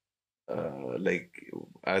 Like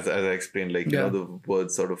as I explained, like you know, the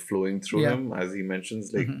words sort of flowing through him, as he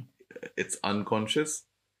mentions, like it's unconscious.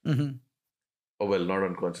 Oh well, not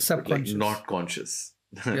unconscious, subconscious, but like not conscious.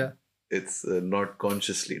 It's not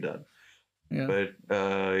consciously done. But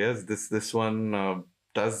yes, this one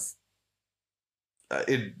does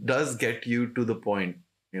get you to the point.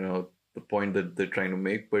 You know, the point that they're trying to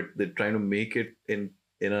make, but they're trying to make it in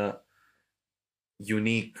a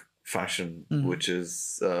unique fashion, which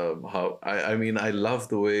is how I mean, I love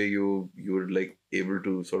the way you were like able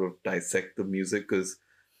to sort of dissect the music, because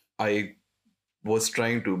I was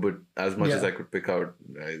trying to, but as much as I could pick out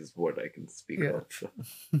is what I can speak of.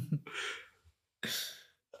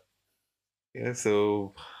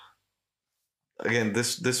 So again,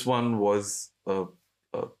 this one was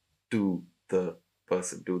to the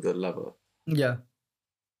person, to the lover.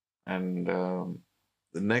 And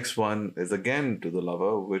the next one is again to the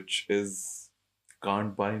lover, which is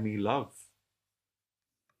Can't Buy Me Love.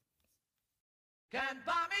 Can't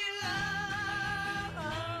buy me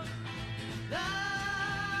love,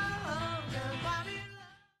 love, can't buy me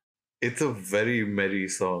love. It's a very merry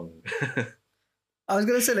song. I was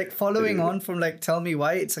gonna say, like, following on from like Tell Me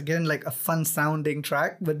Why, it's again like a fun sounding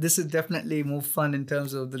track, but this is definitely more fun in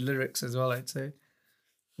terms of the lyrics as well, I'd say.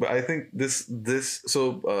 But I think this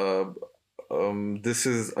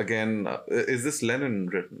is again, is this Lennon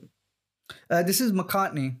written? This is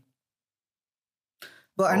McCartney.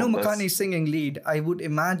 But I know McCartney's singing lead. I would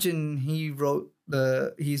imagine he's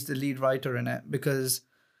the lead writer in it, because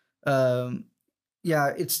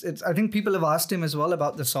it's I think people have asked him as well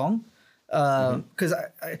about the song. Because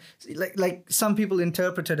I like some people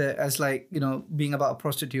interpreted it as like, you know, being about a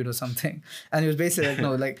prostitute or something, and it was basically like,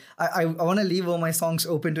 no, like I want to leave all my songs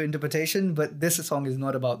open to interpretation, but this song is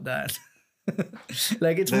not about that.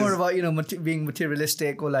 Like it's more about, you know, being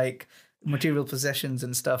materialistic, or like material possessions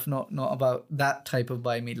and stuff, not about that type of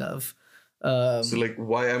buy me love. So like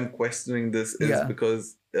why I'm questioning this is Yeah.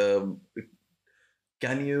 because can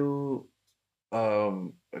you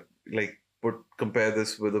like compare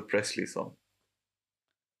this with a Presley song,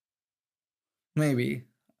 Maybe.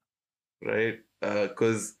 right?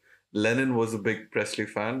 Because Lennon was a big Presley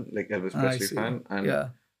fan, like Elvis I Presley see. fan, and Yeah.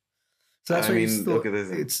 So that's I why you mean, thought okay,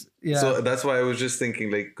 there's it's yeah. so that's why I was just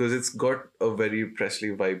thinking, like, because it's got a very Presley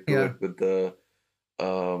vibe to Yeah. it with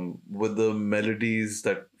the melodies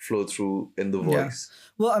that flow through in the Yeah. voice.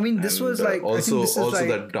 Well, I mean, this And, was like I think this is also like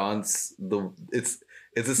that dance, it's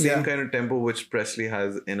the same Yeah. kind of tempo which Presley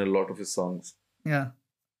has in a lot of his songs. yeah.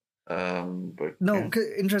 But No, yeah.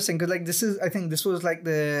 interesting because like I think this was like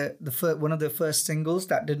the one of the first singles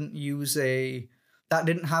that didn't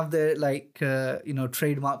have the like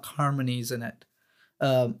trademark harmonies in it,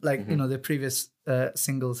 like Mhm. the previous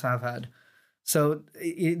singles have had. So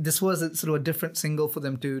this was a sort of a different single for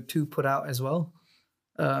them to put out as well.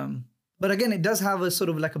 But again, it does have a sort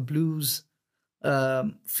of like a blues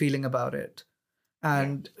feeling about it.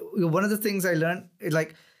 And one of the things I learned,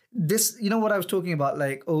 like this, what I was talking about,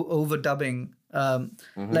 like overdubbing.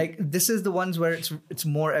 Like this is the ones where it's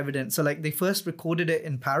more evident. So like they first recorded it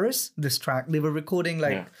in Paris, this track. They were recording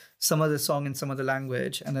like some other song in some other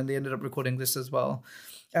language, and then they ended up recording this as well.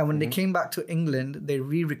 And when they came back to England, they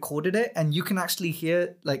re-recorded it, and you can actually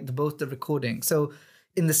hear like both the recording. So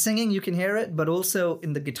in the singing, you can hear it, but also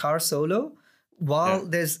in the guitar solo. While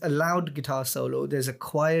there's a loud guitar solo, there's a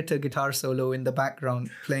quieter guitar solo in the background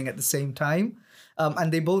playing at the same time.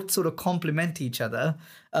 And they both sort of complement each other.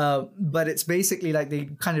 But it's basically like they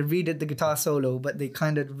kind of redid the guitar solo, but they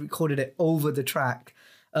kind of recorded it over the track.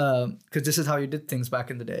 Because this is how you did things back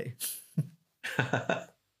in the day.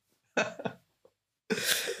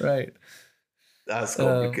 Right. As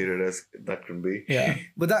complicated as that can be. Yeah.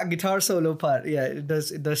 But that guitar solo part, it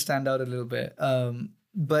does stand out a little bit.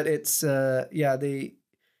 But it's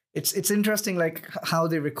it's interesting like how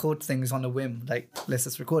they record things on a whim. Like, let's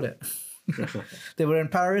just record it. They were in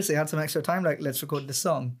Paris, they had some extra time, like let's record this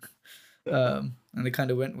song. And they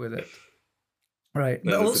kind of went with it. Right.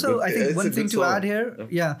 No, But also I think one thing to add here,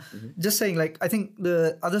 just saying like I think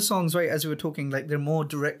the other songs, right, as we were talking, like they're more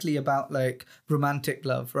directly about like romantic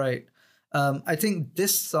love, right? I think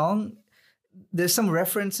this song, there's some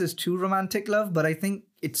references to romantic love, but I think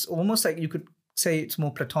it's almost like you could say it's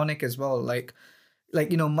more platonic as well. Like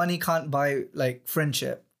money can't buy like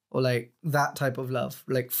friendship or like that type of love,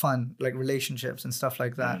 like fun, like relationships and stuff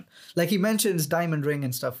like that. Like he mentions Diamond Ring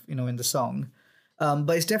and stuff, in the song.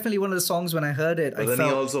 But it's definitely one of the songs when I heard it. But then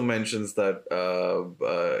he also mentions that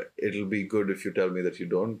it'll be good if you tell me that you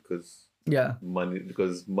don't, because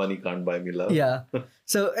money can't buy me love. Yeah.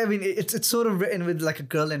 So I mean, it's sort of written with like a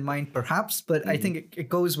girl in mind, perhaps, but I think it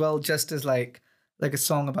goes well just as like a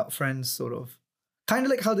song about friends, sort of. Kind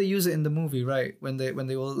of like how they use it in the movie, right? When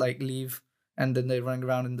they all like leave and then they run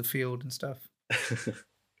around in the field and stuff.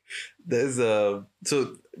 There's so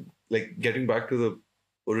like getting back to the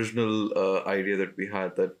original idea that we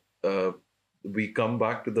had, that we come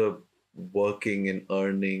back to the working and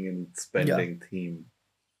earning and spending theme.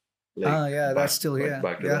 Like that's still here.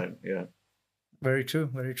 Back to that, yeah. Very true.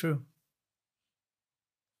 Very true.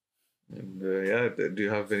 And do you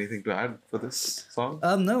have anything to add for this song?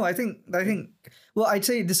 No, I think. Well, I'd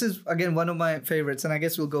say this is again one of my favorites, and I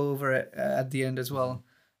guess we'll go over it at the end as well.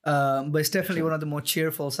 But it's definitely one of the more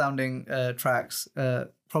cheerful sounding tracks.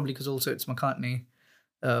 Probably because also it's McCartney.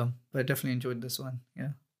 But I definitely enjoyed this one.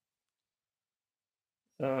 Yeah.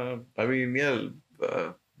 I mean,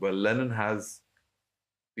 well, Lennon has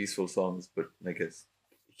peaceful songs, but I guess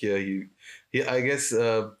here I guess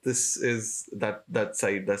this is that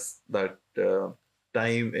side, that's that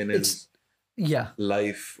time in his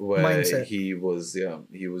life where mindset. he was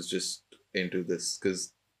just into this,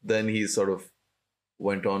 because then he sort of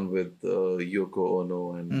went on with Yoko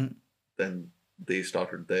Ono, and then they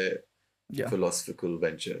started their philosophical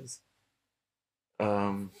ventures.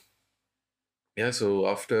 So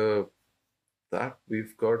after that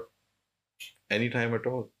we've got Anytime at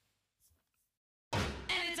All.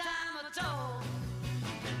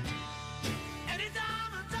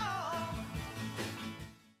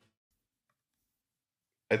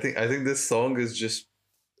 I think this song is just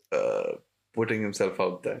putting himself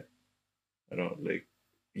out there. Like,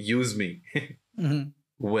 use me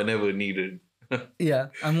whenever needed. Yeah,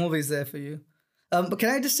 I'm always there for you. But can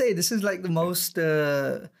I just say, this is like the most.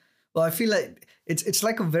 I feel like it's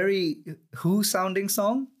like a very Who sounding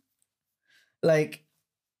song. Like,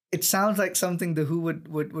 it sounds like something the Who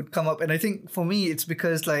would come up, and I think for me it's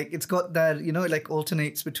because like it's got that, it like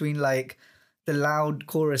alternates between like the loud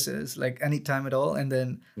choruses, like anytime at all, and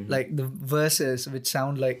then like the verses which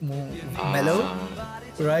sound like more mellow,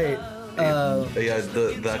 right?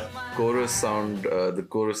 That chorus sound, the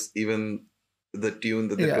chorus, even the tune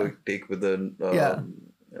that they Yeah. take with the Yeah.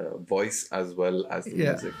 voice as well as the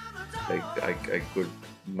Yeah. music, like I could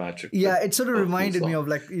match it. Yeah, with it sort of a Who reminded me song. of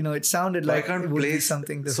like, it sounded So like it would be place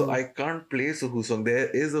something. The so Who. I can't place a Who song. There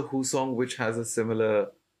is a Who song which has a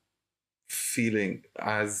similar feeling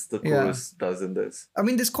as the Yeah. chorus does in this. I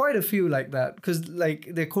mean, there's quite a few like that because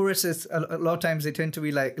like the choruses, a lot of times they tend to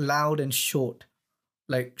be like loud and short,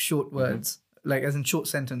 like short words, like as in short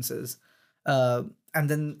sentences. And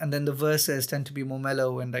then the verses tend to be more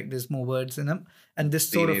mellow and like there's more words in them. And this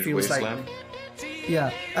sort of Teenage feels Wasteland. like,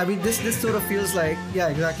 yeah. I mean, this sort of feels like, yeah,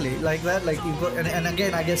 exactly like that. Like you've got, and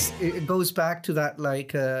again, I guess it goes back to that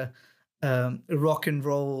like rock and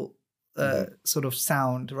roll sort of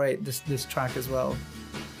sound, right? This track as well.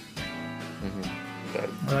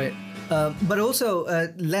 Right. But also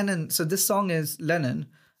Lennon. So this song is Lennon,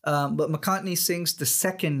 but McCartney sings the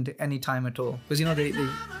second "Anytime at All" because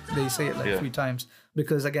they say it like Yeah. 3 times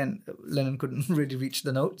because again Lennon couldn't really reach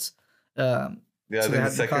the notes. Yeah, So I they think the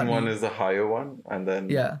had second one McCartney- is the higher one, and then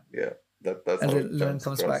that's And how then it Lennon comes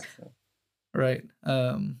comes across. back. Right.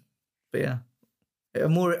 But yeah, a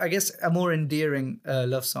more endearing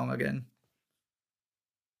love song again.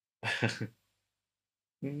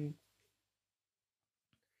 Mhm.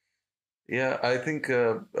 Yeah, I think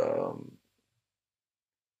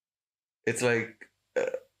it's like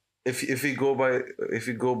if we go by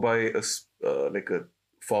like a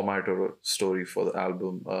format or a story for the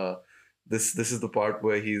album, this is the part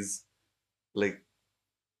where he's like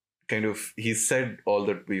kind of he said all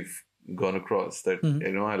that we've gone across, that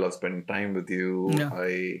I love spending time with you. Yeah.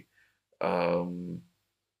 I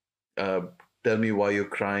tell me why you're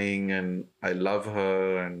crying, and I love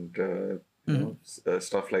her, and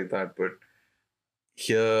stuff like that. But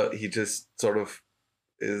here he just sort of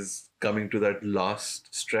is coming to that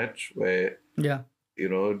last stretch where Yeah.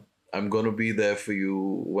 I'm gonna be there for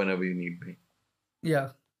you whenever you need me.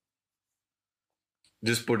 Yeah.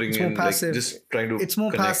 Just putting It's more in passive. like just trying to It's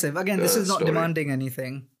more connect passive. Again, this the is not story. demanding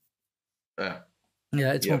anything. Yeah,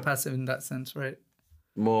 Yeah, it's Yeah. more passive in that sense, right?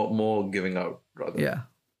 more giving out rather. Yeah.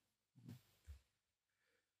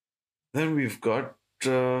 Then we've got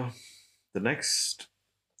the next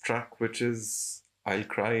track, which is "I'll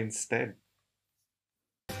Cry Instead."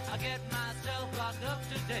 I get myself locked up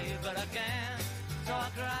today, but I can't, so I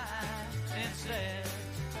cry instead.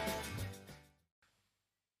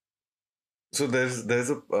 So there's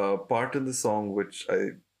a part in the song which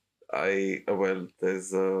there's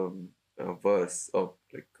a verse of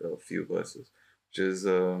like a few verses, which is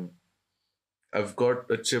I've got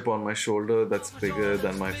a chip on my shoulder that's bigger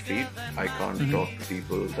than my feet. I can't talk to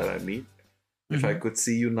people that I meet. If I could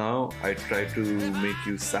see you now, I'd try to make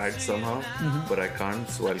you sad somehow, but I can't,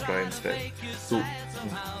 so I'll try instead. So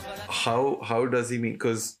how does he mean?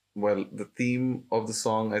 Because the theme of the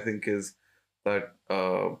song I think is that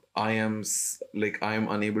I am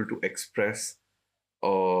unable to express,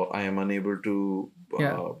 or I am unable to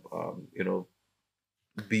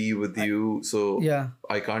be with you, so Yeah.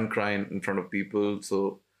 I can't cry in front of people,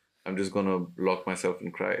 so I'm just gonna lock myself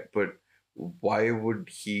and cry. But why would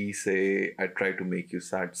he say I try to make you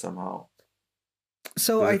sad somehow?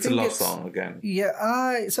 So I It's a think love song again.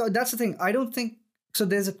 Yeah, so that's the thing. I don't think so.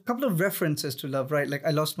 There's a couple of references to love, right? Like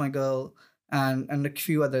I Lost My Girl and a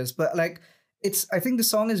few others, but like I think the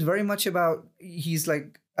song is very much about he's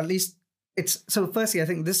like at least it's so. Firstly, I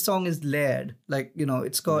think this song is layered. Like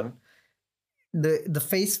it's got the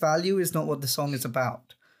face value is not what the song is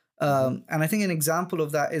about. And I think an example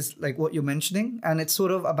of that is like what you're mentioning, and it's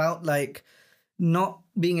sort of about like not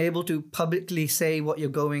being able to publicly say what you're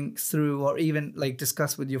going through, or even like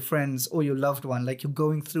discuss with your friends or your loved one, like you're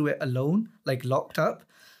going through it alone, like locked up,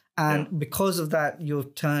 and because of that you're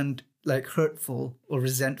turned like hurtful or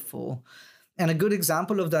resentful. And a good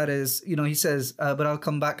example of that is, he says, but I'll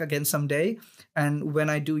come back again someday. And when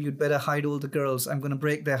I do, you'd better hide all the girls. I'm going to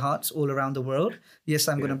break their hearts all around the world. Yes,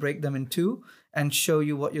 I'm going to break them in two and show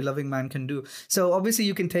you what your loving man can do. So obviously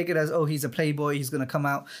you can take it as, oh, he's a playboy, he's going to come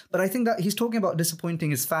out. But I think that he's talking about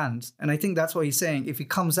disappointing his fans. And I think that's what he's saying. If he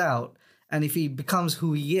comes out and if he becomes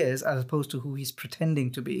who he is, as opposed to who he's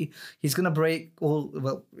pretending to be, he's going to break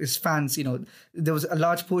his fans, there was a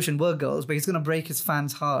large portion were girls, but he's going to break his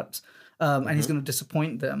fans' hearts. And he's going to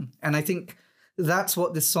disappoint them. And I think that's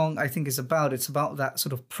what this song, I think, is about. It's about that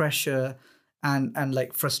sort of pressure and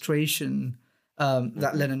like frustration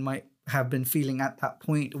that Lennon might have been feeling at that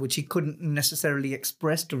point, which he couldn't necessarily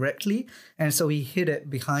express directly. And so he hid it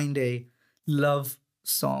behind a love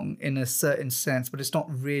song in a certain sense, but it's not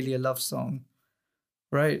really a love song,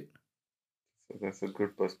 right? So that's a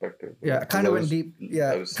good perspective. Yeah, I Because kind of went deep.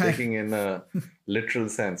 Yeah, I was taking in a literal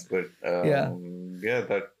sense, but yeah,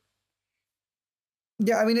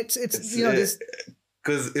 yeah. I mean, it's it's you know this.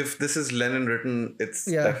 because if this is Lennon written, it's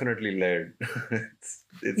Yeah. definitely layered. it's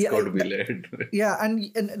Yeah, got to be layered. Yeah,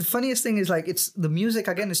 and the funniest thing is like it's the music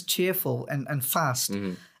again is cheerful and fast,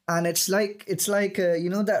 Mhm. and it's like you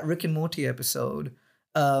know that Rick and Morty episode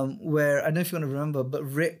where I don't know if you want to remember, but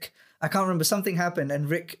Rick, I can't remember, something happened and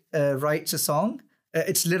Rick writes a song.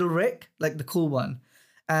 It's Little Rick, like the cool one.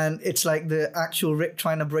 And it's like the actual Rick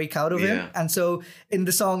trying to break out of him. Yeah. And so in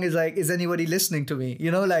the song is like, is anybody listening to me? You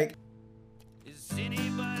know, like Is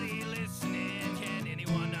anybody listening? Can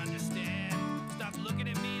anyone understand? Stop looking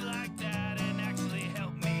at me like that and actually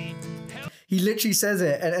help me. he literally says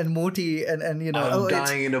it, and Morty and you know, I'm it's-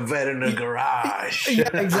 dying in a bed in a garage.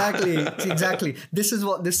 yeah, exactly. This is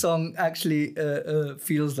what this song actually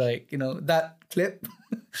feels like. You know, that clip,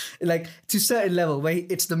 like to a certain level where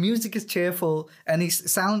it's the music is cheerful and it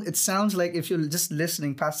sounds like if you're just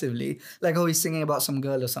listening passively, like oh he's singing about some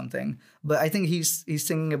girl or something. But I think he's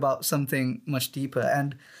singing about something much deeper.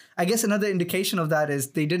 And I guess another indication of that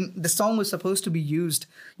is the song was supposed to be used,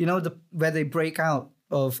 you know, where they break out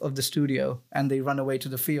of the studio and they run away to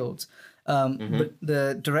the fields. But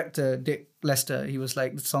the director, Dick Lester, he was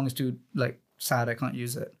like, the song is too like sad, I can't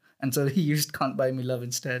use it. And so he used Can't Buy Me Love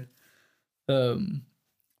instead.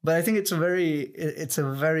 But I think it's a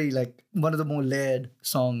very like one of the more layered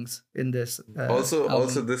songs in this. Also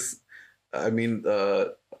album. this, I mean,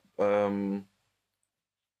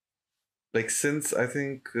 like since I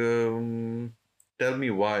think Tell Me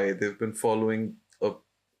Why, they've been following a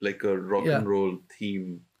rock Yeah. and roll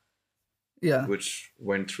theme, Yeah, which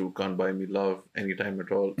went through Can't Buy Me Love, Anytime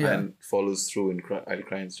at All, Yeah. and follows through in I'll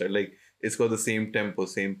Cry Instead. Like it's got the same tempo,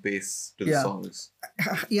 same pace to the Yeah. songs.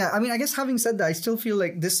 yeah. I mean, I guess having said that, I still feel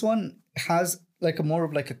like this one has like a more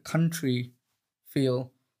of like a country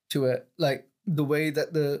feel to it, like the way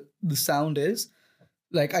that the sound is.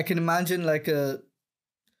 Like I can imagine like a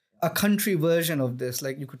country version of this.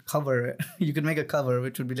 Like you could cover it, you could make a cover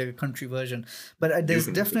which would be like a country version. But there's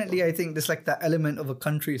can make a definitely, I think, there's like that element of a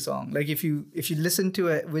country song. Like if you listen to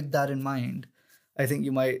it with that in mind, I think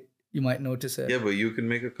you might notice it. Yeah, but you can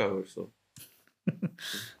make a cover, so.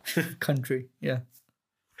 Country, yeah.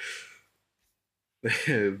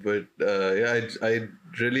 But yeah, I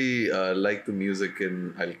really like the music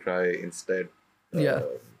in I'll Cry Instead. Yeah.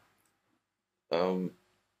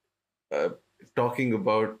 Talking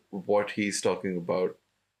about what he's talking about,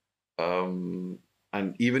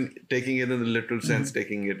 and even taking it in the literal sense,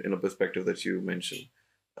 taking it in a perspective that you mentioned,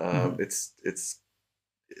 it's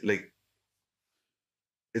like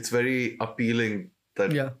it's very appealing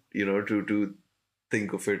that Yeah. you know to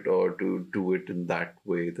think of it or to do it in that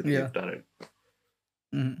way that Yeah. they've done it.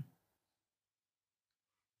 Mhm.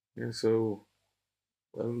 Yeah, so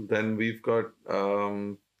well then we've got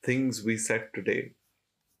things we said today.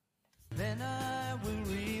 Then I will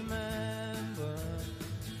remember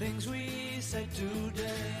things we said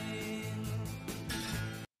today.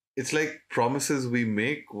 It's like promises we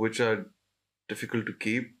make which are difficult to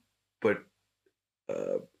keep, but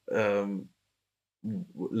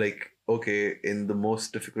like okay, in the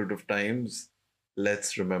most difficult of times,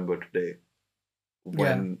 let's remember today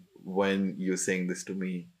when you're saying this to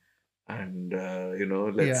me, and you know,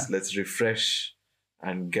 let's refresh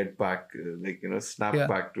and get back, snap Yeah.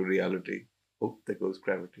 back to reality. Oh, there goes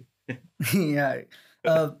gravity. Yeah.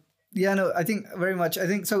 Yeah, no, I think very much. I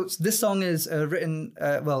think so. This song is written,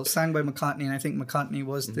 sang by McCartney, and I think McCartney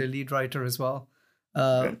was the lead writer as well.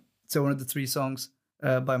 So one of the 3 songs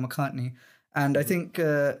by McCartney, and I think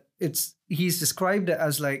he's described it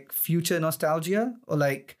as like future nostalgia, or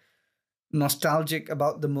like nostalgic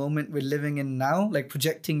about the moment we're living in now, like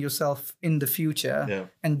projecting yourself in the future, Yeah.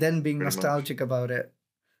 and then being Pretty much. nostalgic about it,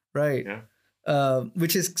 right? Yeah.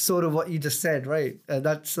 Which is sort of what you just said, right?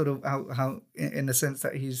 That's sort of how in the sense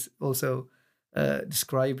that he's also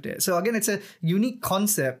described it. So again, it's a unique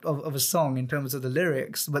concept of a song in terms of the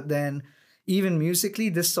lyrics, but then even musically,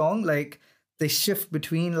 this song, like they shift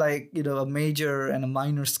between like, you know, a major and a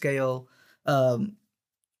minor scale.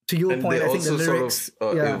 To your And point, they I think the also lyrics,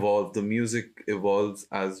 sort of evolve. The music evolves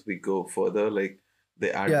as we go further. Like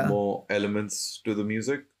they add Yeah. more elements to the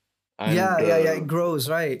music. And, yeah, it grows,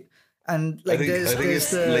 right? And like I think there's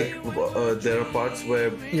it's the like there are parts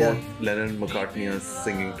where Yeah. both Lennon and McCartney are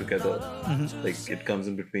singing together. Mm-hmm. Like it comes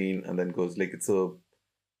in between and then goes like it's a.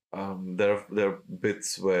 There are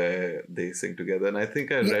bits where they sing together, and I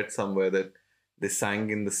think I read somewhere that they sang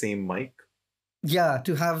in the same mic. yeah,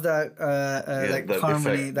 to have that Yeah, like that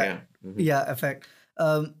harmony, effect. that Yeah. Mhm. yeah effect.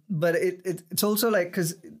 But it's also like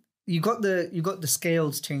because you got the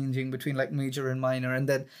scales changing between like major and minor, and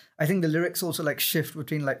then I think the lyrics also like shift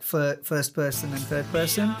between like first person and third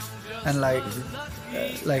person, and like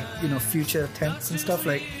future tense and stuff.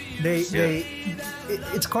 Like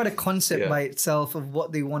it's quite a concept Yeah. by itself of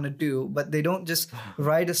what they want to do, but they don't just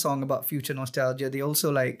write a song about future nostalgia. They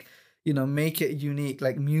also like make it unique,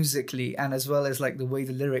 like musically, and as well as like the way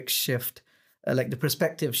the lyrics shift, like the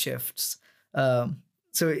perspective shifts.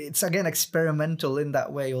 So it's again experimental in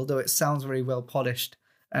that way, although it sounds very well polished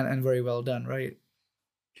and very well done, right?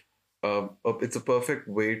 It's a perfect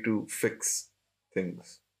way to fix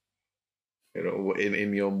things.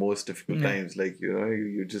 In your most difficult Yeah. times, like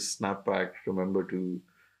you just snap back, remember to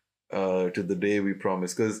the day we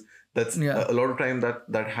promised, because that's Yeah. a lot of time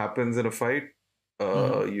that happens in a fight.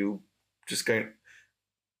 You just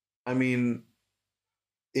I mean,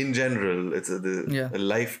 in general, it's Yeah. a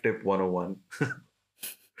life tip 101.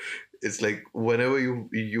 It's like whenever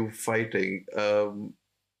you fighting,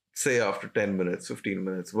 say after 10 minutes, 15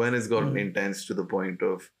 minutes, when it's gotten intense to the point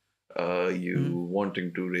of you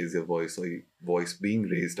wanting to raise your voice or your voice being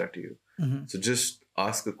raised at you. So just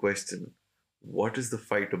ask a question: what is the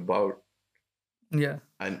fight about? Yeah.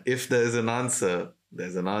 And if there's an answer,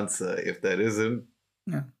 there's an answer. If there isn't,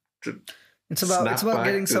 Yeah. to It's snap about back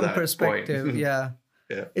getting to some that perspective. point. Yeah.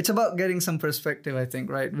 Yeah. It's about getting some perspective, I think,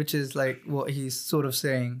 right? Which is like what he's sort of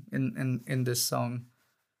saying in this song.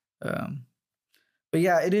 But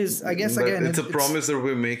yeah, it is. I guess again, It's a promise that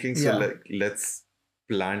we're making. So yeah. let's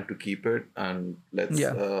plan to keep it, and let's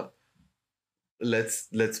Yeah.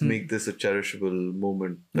 let's make this a cherishable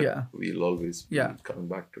moment that Yeah. we'll always be Yeah. coming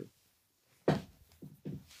back to.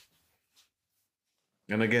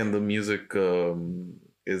 And again, the music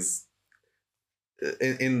is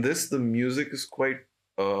in this. The music is quite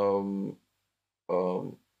um,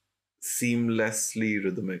 seamlessly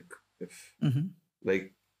rhythmic. If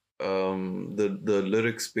like the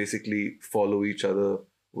lyrics basically follow each other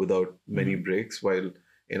without many breaks, while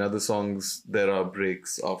in other songs there are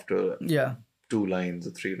breaks after Yeah. 2 lines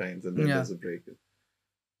or 3 lines, and then Yeah. there's a break.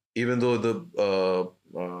 Even though the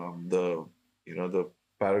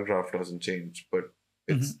paragraph doesn't change, but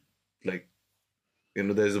it's like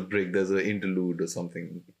there's a break, there's an interlude or something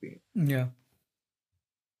in between. Yeah.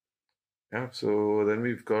 Yeah. So then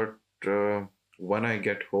we've got When I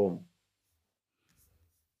Get Home.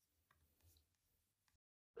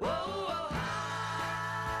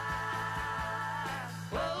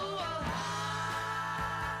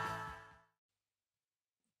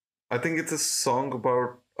 I think it's a song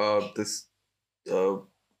about this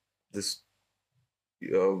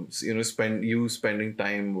spending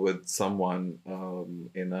time with someone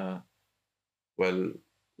in a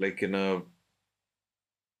like in a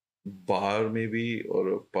bar maybe, or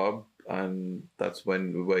a pub, and that's where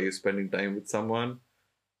you're spending time with someone,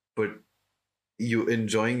 but you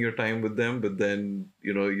enjoying your time with them, but then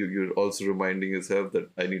you're also reminding yourself that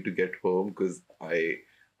I need to get home because I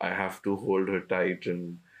have to hold her tight,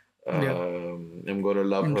 and I'm gonna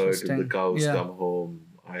love her till the cows come home.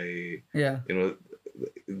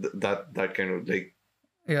 That kind of like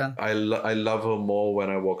I love her more when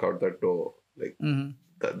I walk out that door, like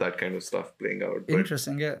that kind of stuff playing out. But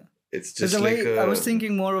interesting. Yeah. It's just the like way I was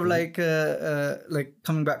thinking more of like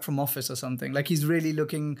coming back from office or something. Like he's really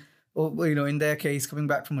looking, or in their case, coming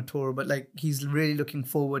back from a tour, but like he's really looking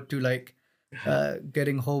forward to like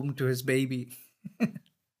getting home to his baby.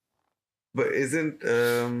 But isn't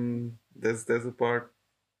there's a part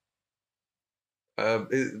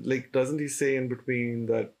like doesn't he say in between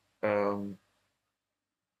that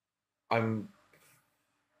I'm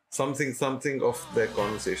something of their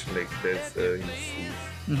conversation, like there's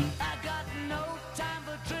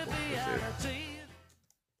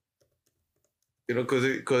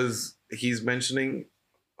because he's mentioning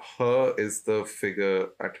her is the figure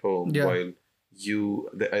at home, while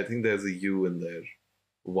I think there's a you in there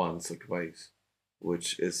once or twice,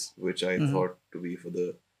 which I thought to be for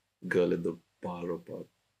the girl in the bar or pub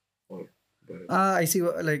or whatever. I see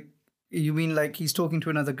what, like, you mean like he's talking to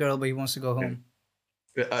another girl but he wants to go home.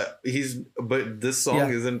 But this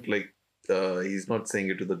song isn't like he's not saying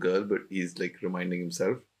it to the girl, but he's like reminding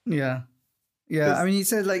himself. Yeah, I mean, he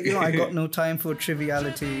said like, I got no time for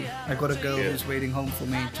triviality. I got a girl who's waiting home for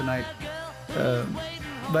me tonight.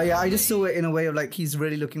 But yeah, I just saw it in a way of like he's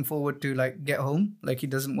really looking forward to like get home. Like he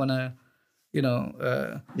doesn't want to, he's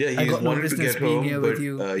I got no wanting to business get being home, here but with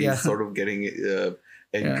you. he's sort of getting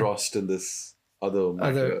engrossed in this other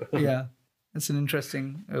matter. Yeah, it's an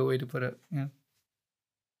interesting way to put it. Yeah.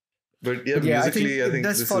 But yeah, But yeah, musically, I it think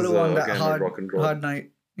does this is follow on that again a rock and roll.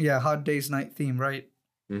 hard days night theme, right?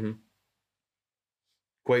 Hmm.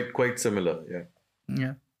 Quite similar, yeah.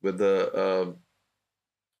 Yeah. With the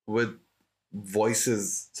with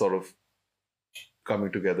voices sort of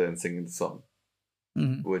coming together and singing the song,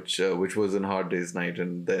 Mhm. which was in Hard Day's Night,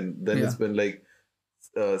 and then Yeah. it's been like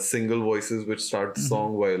single voices which start the Mhm.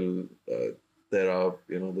 song, while there are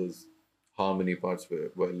those harmony parts where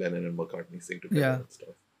Lennon and McCartney sing together Yeah. and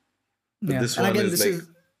stuff. But Yeah. this And one again, is this like is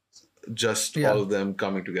just yeah. all of them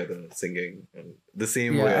coming together singing, and the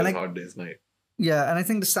same Yeah, way and as I- Hard Day's Night. Yeah, and I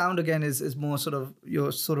think the sound again is more sort of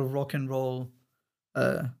your sort of rock and roll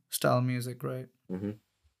style music, right? Hmm.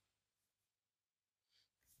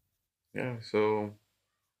 Yeah, so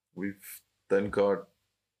we've then got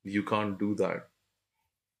You Can't Do That.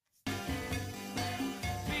 Because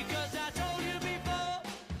I told you before,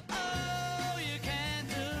 oh, you can't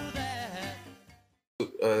do that.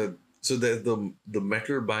 So there's the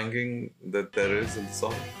metal banging that there is in the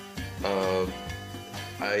song. Uh,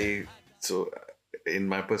 I so in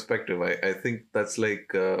my perspective, I think that's like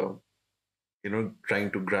trying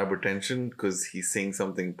to grab attention because he's saying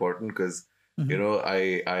something important. Because Mhm.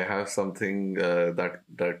 I have something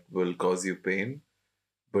that will cause you pain,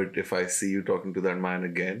 but if I see you talking to that man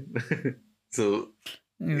again, so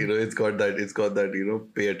Yeah. it's got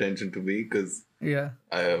that pay attention to me because Yeah.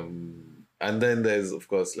 and then there's of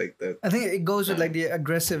course like that. I think it goes with like the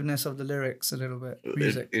aggressiveness of the lyrics a little bit.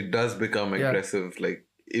 Music. It does become Yeah. aggressive, like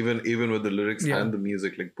even with the lyrics Yeah. and the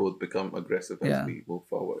music, like both become aggressive as Yeah. we move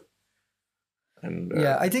forward. And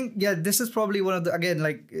Yeah, I think this is probably one of the again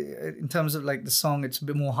like in terms of like the song, it's a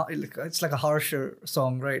bit more it's like a harsher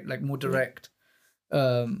song, right? Like more direct.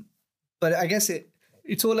 But I guess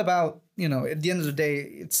it's all about at the end of the day,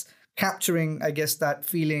 it's capturing I guess that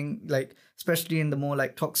feeling like especially in the more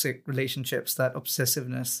like toxic relationships, that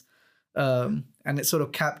obsessiveness, and it sort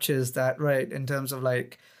of captures that right in terms of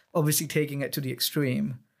like obviously taking it to the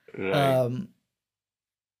extreme. right.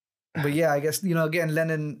 But yeah, I guess again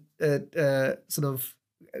Lennon sort of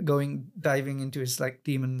diving into his like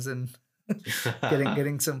demons and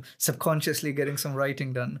getting some subconsciously getting some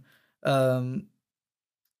writing done.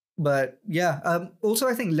 But yeah, also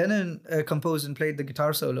I think Lennon composed and played the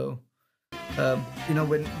guitar solo.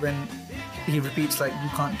 When he repeats like "you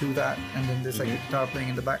can't do that" and then there's like a guitar playing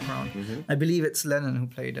in the background. Mhm. I believe it's Lennon who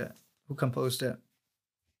played it, who composed it.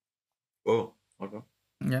 Oh, okay.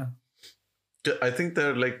 Yeah. I think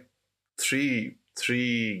there are like three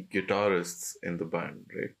guitarists in the band,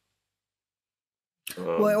 right?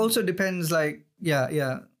 Well, it also depends. Like,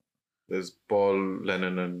 yeah. There's Paul,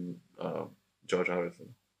 Lennon, and George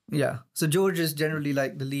Harrison. Yeah. So George is generally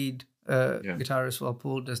like the lead Yeah. guitarist while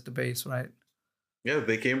Paul does the bass, right? Yeah,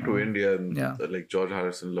 they came to India and yeah. like George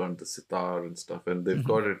Harrison learned the sitar and stuff, and they've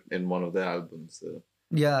got it in one of their albums,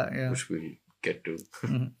 Yeah. which we'll get to.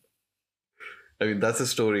 Mhm. I mean, that's a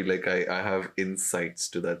story. Like I have insights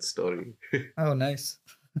to that story. Oh, nice.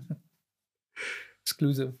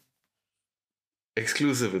 Exclusive.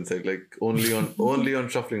 Exclusive insight, like only on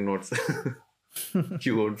Shuffling Notes.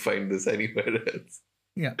 You won't find this anywhere else.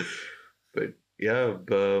 Yeah. But yeah,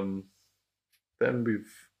 then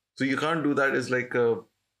so You Can't Do That is like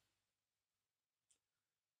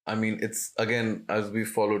I mean, it's again as we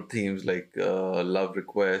followed themes like love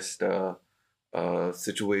request,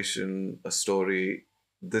 situation, a story.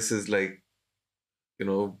 This is like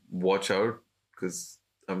watch out because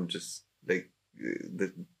I'm just like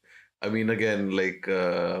I mean, again, like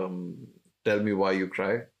tell me why you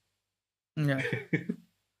cry. Yeah.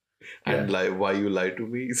 And like why you lie to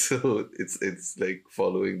me. So it's like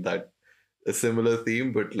following that a similar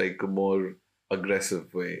theme, but like a more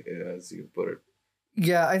aggressive way, as you put it.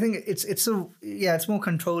 Yeah, I think it's more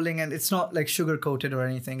controlling and it's not like sugar coated or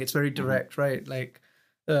anything. It's very direct, right? Like,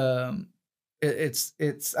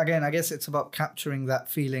 it's again, I guess it's about capturing that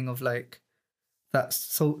feeling of like that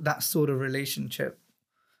sort of relationship,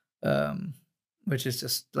 which is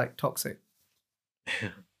just like toxic.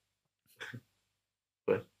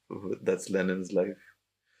 But that's Lennon's life.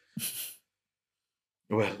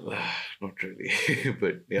 Well, not really,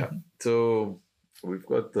 but yeah. So we've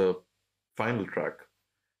got the final track,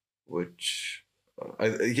 which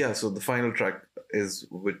so the final track is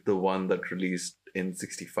with the one that released in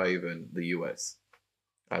 '65 in the US.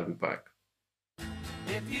 I'll Be Back.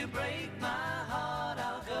 If you break my heart,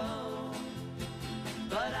 I'll go,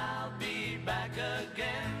 but I'll be back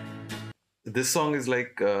again. This song is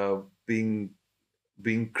like being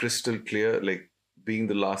crystal clear, like being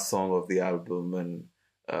the last song of the album and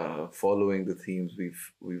following the themes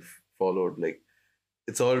we've followed. Like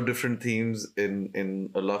it's all different themes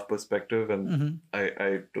in a love perspective, and Mhm.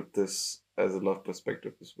 I took this as a love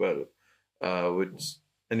perspective as well, which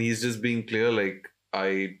and he's just being clear, like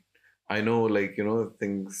I know, like,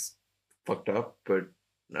 things fucked up, but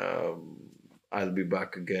I'll be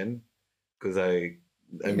back again, because I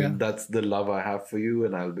Yeah. mean, that's the love I have for you,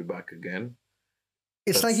 and I'll be back again.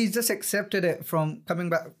 It's like That's he's just accepted it from coming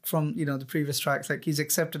back from, the previous tracks. Like he's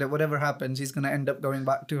accepted it. Whatever happens, he's gonna end up going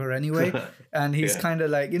back to her anyway. And he's Yeah. kind of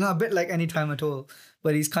like, a bit like Any Time at All,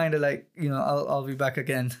 but he's kind of like, I'll be back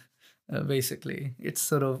again. Basically, it's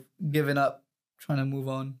sort of giving up, trying to move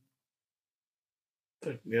on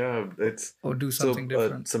yeah, it's or do so something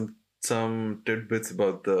different. some tidbits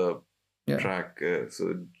about the Yeah. track.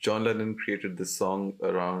 So John Lennon created this song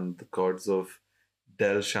around the chords of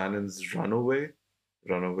Del Shannon's "Runaway."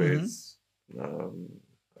 "Runaway" Mhm. is I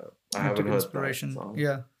He haven't took heard inspiration. that song.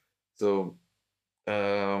 Yeah. So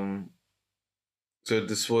so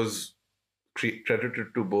this was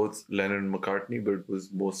credited to both Lennon and McCartney, but it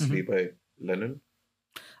was mostly Mm-hmm. by Lennon.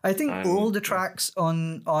 I think And all the tracks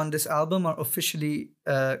on this album are officially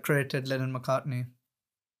credited Lennon McCartney.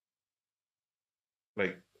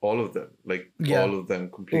 like all of them, like Yeah. all of them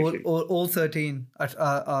completely. All 13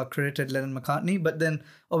 are credited Lennon McCartney, but then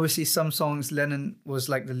obviously some songs Lennon was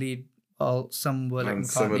like the lead, while some were like And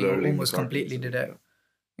McCartney, or similarly, almost McCartney completely as did well, it.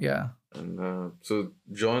 Yeah. And so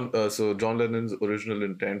John Lennon's original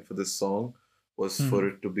intent for this song was for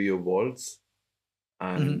it to be a waltz,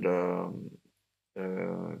 and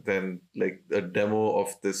then like a demo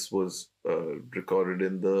of this was recorded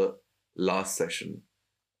in the last session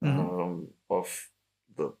of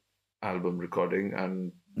the album recording,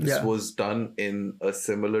 and this Yeah. was done in a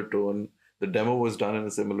similar tone. The demo was done in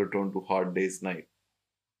a similar tone to Hard Day's Night,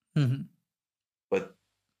 Mhm. but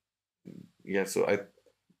yeah, so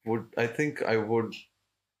I think I would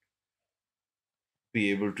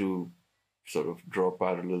be able to sort of draw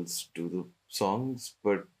parallels to the songs,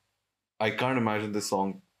 but I can't imagine the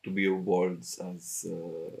song to be a waltz, as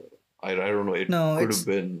I don't know, it No, could it's- have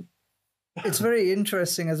been. It's very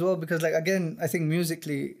interesting as well because, like, again, I think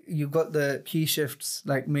musically you got the key shifts,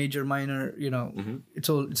 like major, minor. Mhm. It's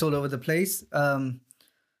all over the place.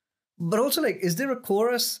 But also, like, is there a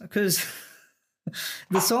chorus? Because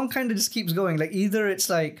the song kind of just keeps going. Like, either it's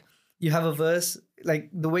like you have a verse, like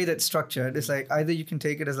the way that's structured. It's like either you can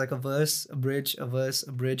take it as like a verse, a bridge, a verse,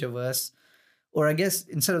 a bridge, a verse, or I guess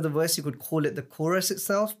instead of the verse, you could call it the chorus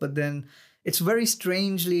itself. But then it's very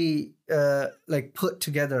strangely like put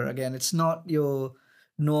together again. It's not your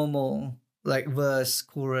normal like verse,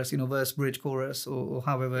 chorus, verse, bridge, chorus, or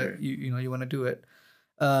however you want to do it.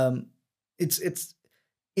 It's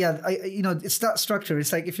yeah, it's that structure.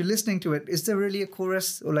 It's like if you're listening to it, is there really a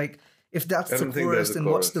chorus, or like if that's I the don't think chorus, there's a then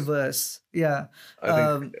what's the chorus. verse? Yeah,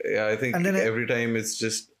 I think and then every time it's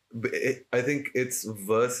just. I think it's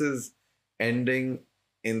verses ending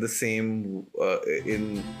in the same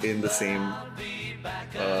in the same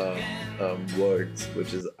words,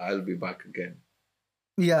 which is "I'll be back again."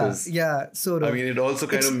 yeah, 'Cause, yeah, sort of. I mean, it also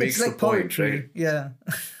kind of makes it's like the point, poetry. Yeah.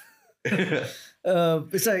 right?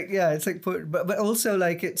 It's like it's like but also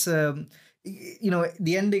like it's the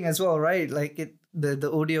ending as well, right? Like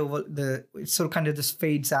the audio it sort of kind of just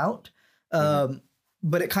fades out,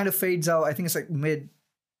 but it kind of fades out. I think it's like mid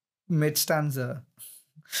stanza,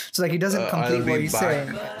 so like he doesn't complete I'll be what he's back, saying.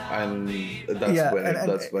 and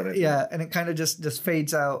that's when it yeah, and it kind of just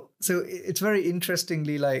fades out. So it's very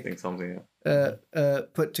interestingly I like think something.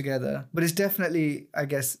 put together, but it's definitely, I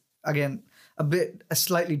guess, again a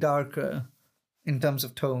slightly darker in terms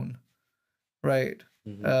of tone, right?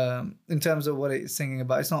 In terms of what it's singing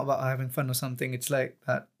about, it's not about having fun or something. It's like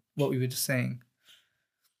that what we were just saying,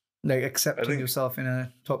 like accepting yourself in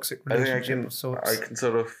a toxic I relationship think of sorts. I can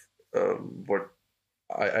sort of what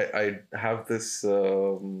I have this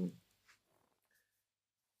the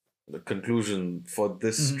conclusion for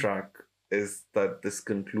this track is that this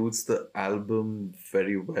concludes the album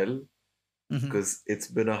very well, because it's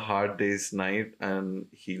been a hard day's night and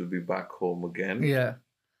he'll be back home again. Yeah.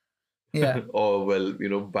 Yeah. Or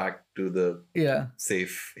back to the Yeah.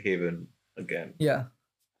 safe haven again. Yeah.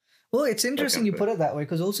 Well, it's interesting you of put it that way,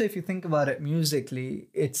 because also if you think about it musically,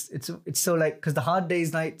 it's so like, because the Hard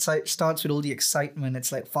Day's Night starts with all the excitement.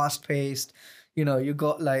 It's like fast paced. You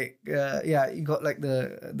got like you got like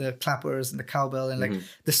the clappers and the cowbell, and like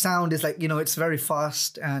the sound is like it's very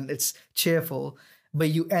fast and it's cheerful, but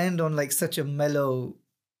you end on like such a mellow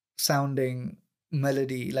sounding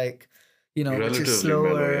melody, like which Relatively is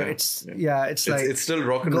slower. mellow, yeah. It's like it's still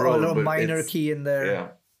rock and got roll, a lot of but minor it's- key in there. Yeah.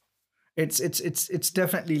 It's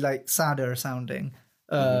definitely like sadder sounding,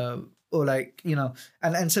 or like, you know,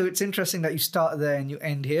 and so it's interesting that you start there and you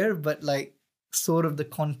end here, but like sort of the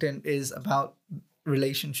content is about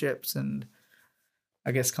relationships and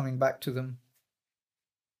I guess coming back to them.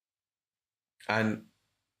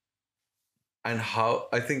 and how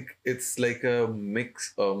I think it's like a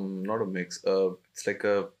mix, not a mix, it's like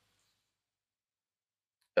a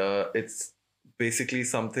it's basically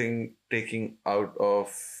something taking out of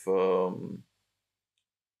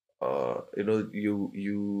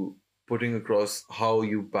you putting across how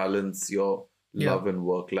you balance your Yeah. love and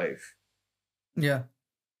work life, Yeah.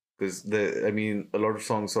 because I mean a lot of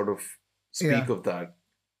songs sort of speak Yeah. of that,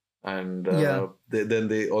 and Yeah. then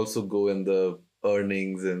they also go in the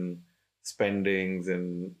earnings and spendings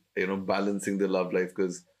and balancing the love life,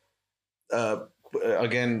 because uh,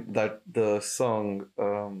 again, that the song,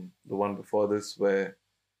 the one before this, where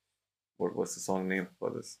what was the song name for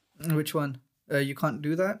this? Which one? You can't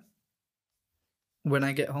do that when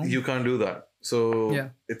I get home. You can't do that. So Yeah.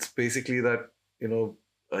 it's basically that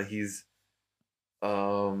he's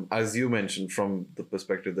as you mentioned, from the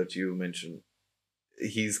perspective that you mentioned,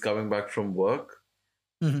 he's coming back from work,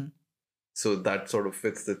 Hmm. so that sort of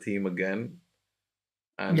fits the theme again.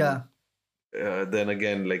 And Yeah. then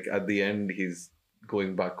again, like at the end, he's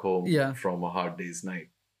going back home Yeah. from a hard day's night.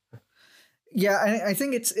 Yeah, I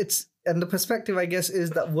think it's and the perspective, I guess, is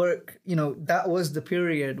that work, you know, that was the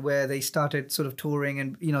period where they started sort of touring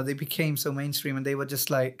and, you know, they became so mainstream and they were just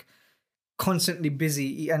like constantly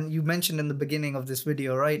busy. And you mentioned in the beginning of this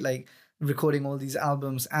video, right? Like recording all these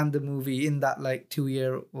albums and the movie in that like 2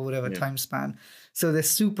 year or whatever Yeah. time span. So they're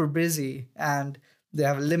super busy and they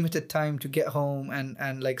have limited time to get home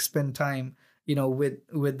and like spend time, you know,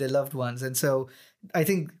 with their loved ones. And so I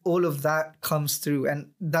think all of that comes through,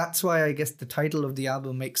 and that's why I guess the title of the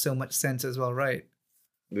album makes so much sense as well, right?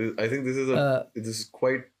 I think this is this is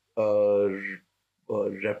quite a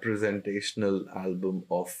representational album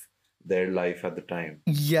of their life at the time.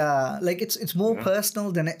 Yeah, like it's more Yeah.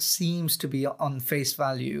 personal than it seems to be on face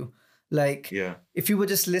value. Like Yeah, if you were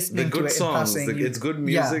just the listening to good it songs. in passing, It's good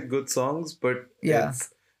yeah. music, good songs, but Yeah.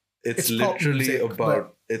 it's It's pop literally music, about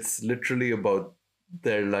but- it's literally about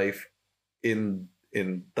their life in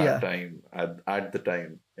that Yeah. time, at the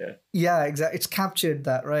time. Yeah. Yeah, exactly. It's captured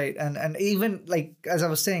that, right? And even like as I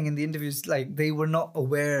was saying in the interviews, like they were not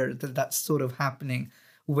aware that that's sort of happening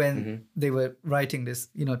when Mhm. they were writing this.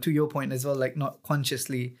 You know, to your point as well, like not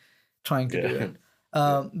consciously trying to do Yeah. it.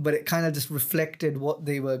 But it kind of just reflected what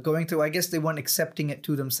they were going through. I guess they weren't accepting it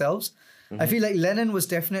to themselves. I feel like Lennon was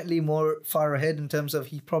definitely more far ahead in terms of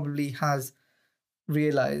he probably has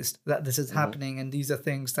realized that this is happening and these are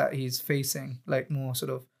things that he's facing, like more sort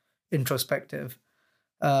of introspective.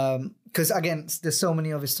 Because again, there's so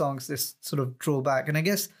many of his songs this sort of drawback, and I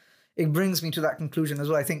guess it brings me to that conclusion as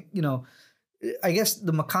well. I think, you know, I guess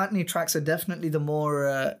the McCartney tracks are definitely the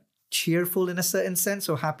more cheerful in a certain sense,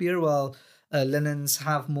 or happier, while Lennon's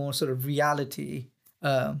have more sort of reality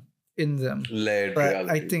in them. Layered But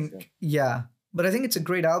realities. I think, yeah, but I think it's a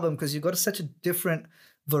great album because you've got such a different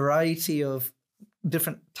variety of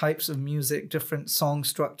different types of music, different song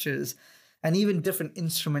structures, and even different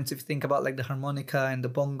instruments. If you think about like the harmonica and the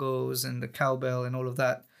bongos and the cowbell and all of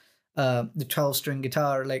that, the 12-string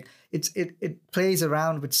guitar, like it plays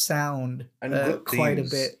around with sound and good quite a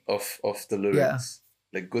themes bit. of the lyrics,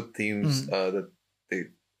 like good themes that they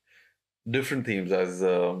different themes as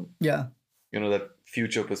Yeah, that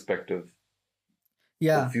future perspective,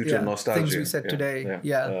 yeah, the future yeah. nostalgia, Things we said today.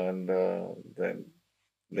 Yeah, and then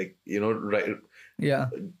like right, yeah,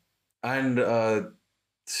 and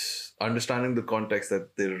understanding the context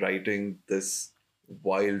that they're writing this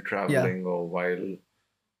while traveling or while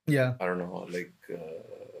yeah. I don't know, like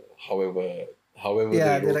however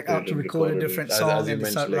Yeah, they they're wrote like out it to and record a recorded it. different As song you and they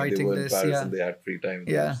start mentioned, like they writing were in this. Paris Yeah, and they had free time.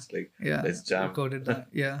 They Yeah. were just like, yeah. let's jam. Recorded that.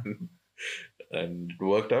 Yeah. And it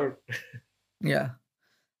worked out. Yeah.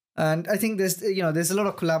 And I think there's a lot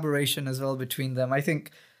of collaboration as well between them. I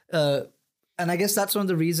think and I guess that's one of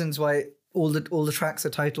the reasons why all the tracks are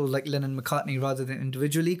titled like Lennon McCartney rather than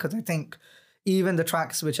individually, because I think even the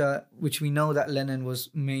tracks which we know that Lennon was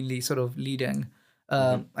mainly sort of leading,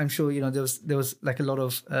 I'm sure there was like a lot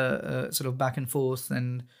of sort of back and forth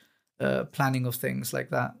and planning of things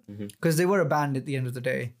like that, because they were a band at the end of the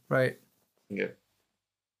day, right? Yeah.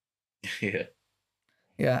 Yeah.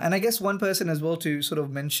 Yeah, and I guess one person as well to sort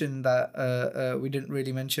of mention that we didn't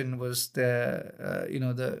really mention was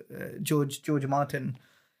the George Martin,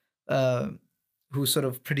 who sort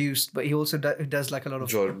of produced, but he also does like a lot of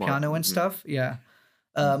George piano Martin, and stuff. Yeah,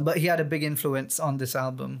 but he had a big influence on this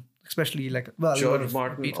album, especially like a lot George of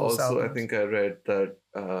Martin Beatles also, albums. I think I read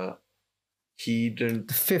that he didn't.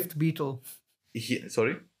 The fifth Beatle.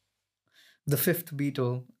 Sorry. the fifth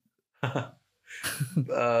Beatle.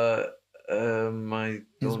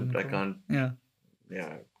 I can't, Yeah. yeah,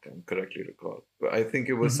 I can correctly recall. But I think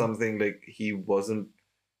it was Mhm. something like he wasn't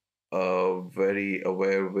very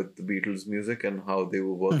aware with the Beatles' music and how they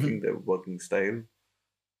were working, their working style.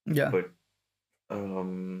 Yeah. But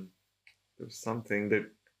there was something that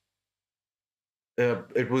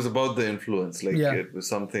it was about the influence. Like Yeah. it was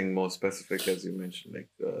something more specific, as you mentioned. Like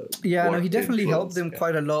Yeah, no, what he definitely helped influenced, them yeah.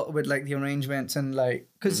 quite a lot with like the arrangements and like,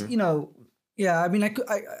 because Mhm. you know, yeah, I mean, I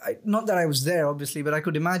not that I was there obviously, but I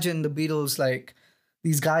could imagine the Beatles like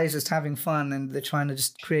these guys just having fun and they're trying to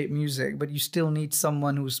just create music, but you still need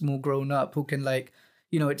someone who's more grown up who can like,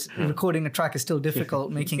 you know, it's recording a track is still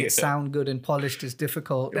difficult, making it Yeah. sound good and polished is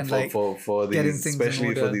difficult, and like for getting these, things in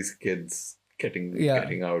especially for order. these kids getting Yeah.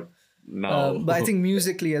 getting out now. But I think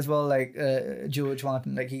musically as well, like George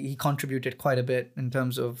Martin, like he contributed quite a bit in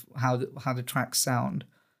terms of how the tracks sound,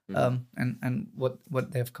 and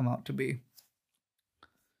what they've come out to be.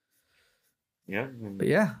 Yeah, But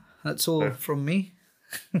yeah, that's all That- from me.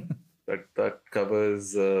 that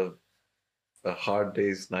covers a hard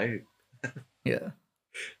day's night. Yeah,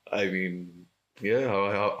 I mean, yeah,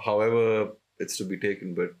 however it's to be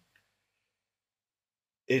taken, but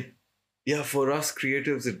it, yeah, for us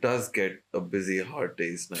creatives, it does get a busy hard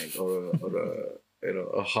day's night, or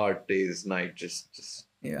a hard day's night, just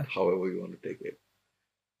yeah. however you want to take it.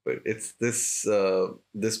 But it's this That's what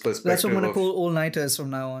perspective I'm gonna of call all nighters from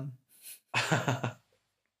now on.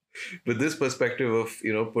 but this perspective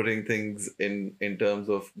of putting things in terms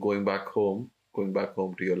of going back home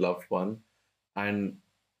to your loved one, and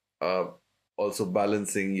uh, also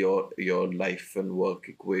balancing your life and work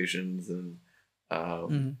equations, and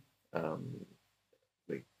um, um,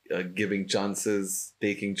 like giving chances,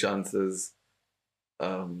 taking chances,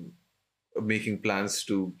 um, making plans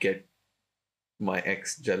to get my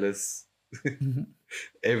ex jealous.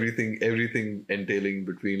 everything entailing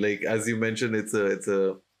between, like as you mentioned, it's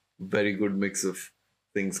a very good mix of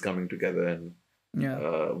things coming together, and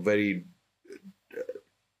Yeah, very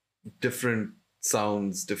different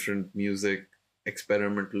sounds, different music,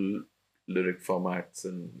 experimental lyric formats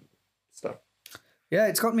and stuff. yeah.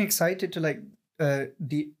 It's got me excited to like dive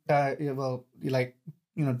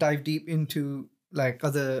deep into like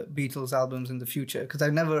other Beatles albums in the future, because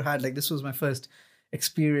I've never had like, this was my first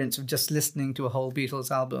experience of just listening to a whole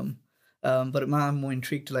Beatles album. But now I'm more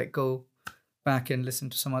intrigued to like go back and listen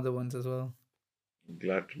to some other ones as well. I'm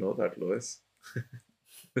glad to know that, Lois.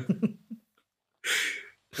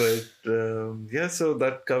 But yeah, so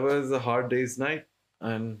that covers a hard day's night,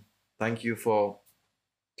 and thank you for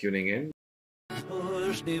tuning in.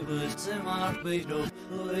 Push the boots and mark beat up,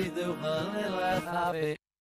 the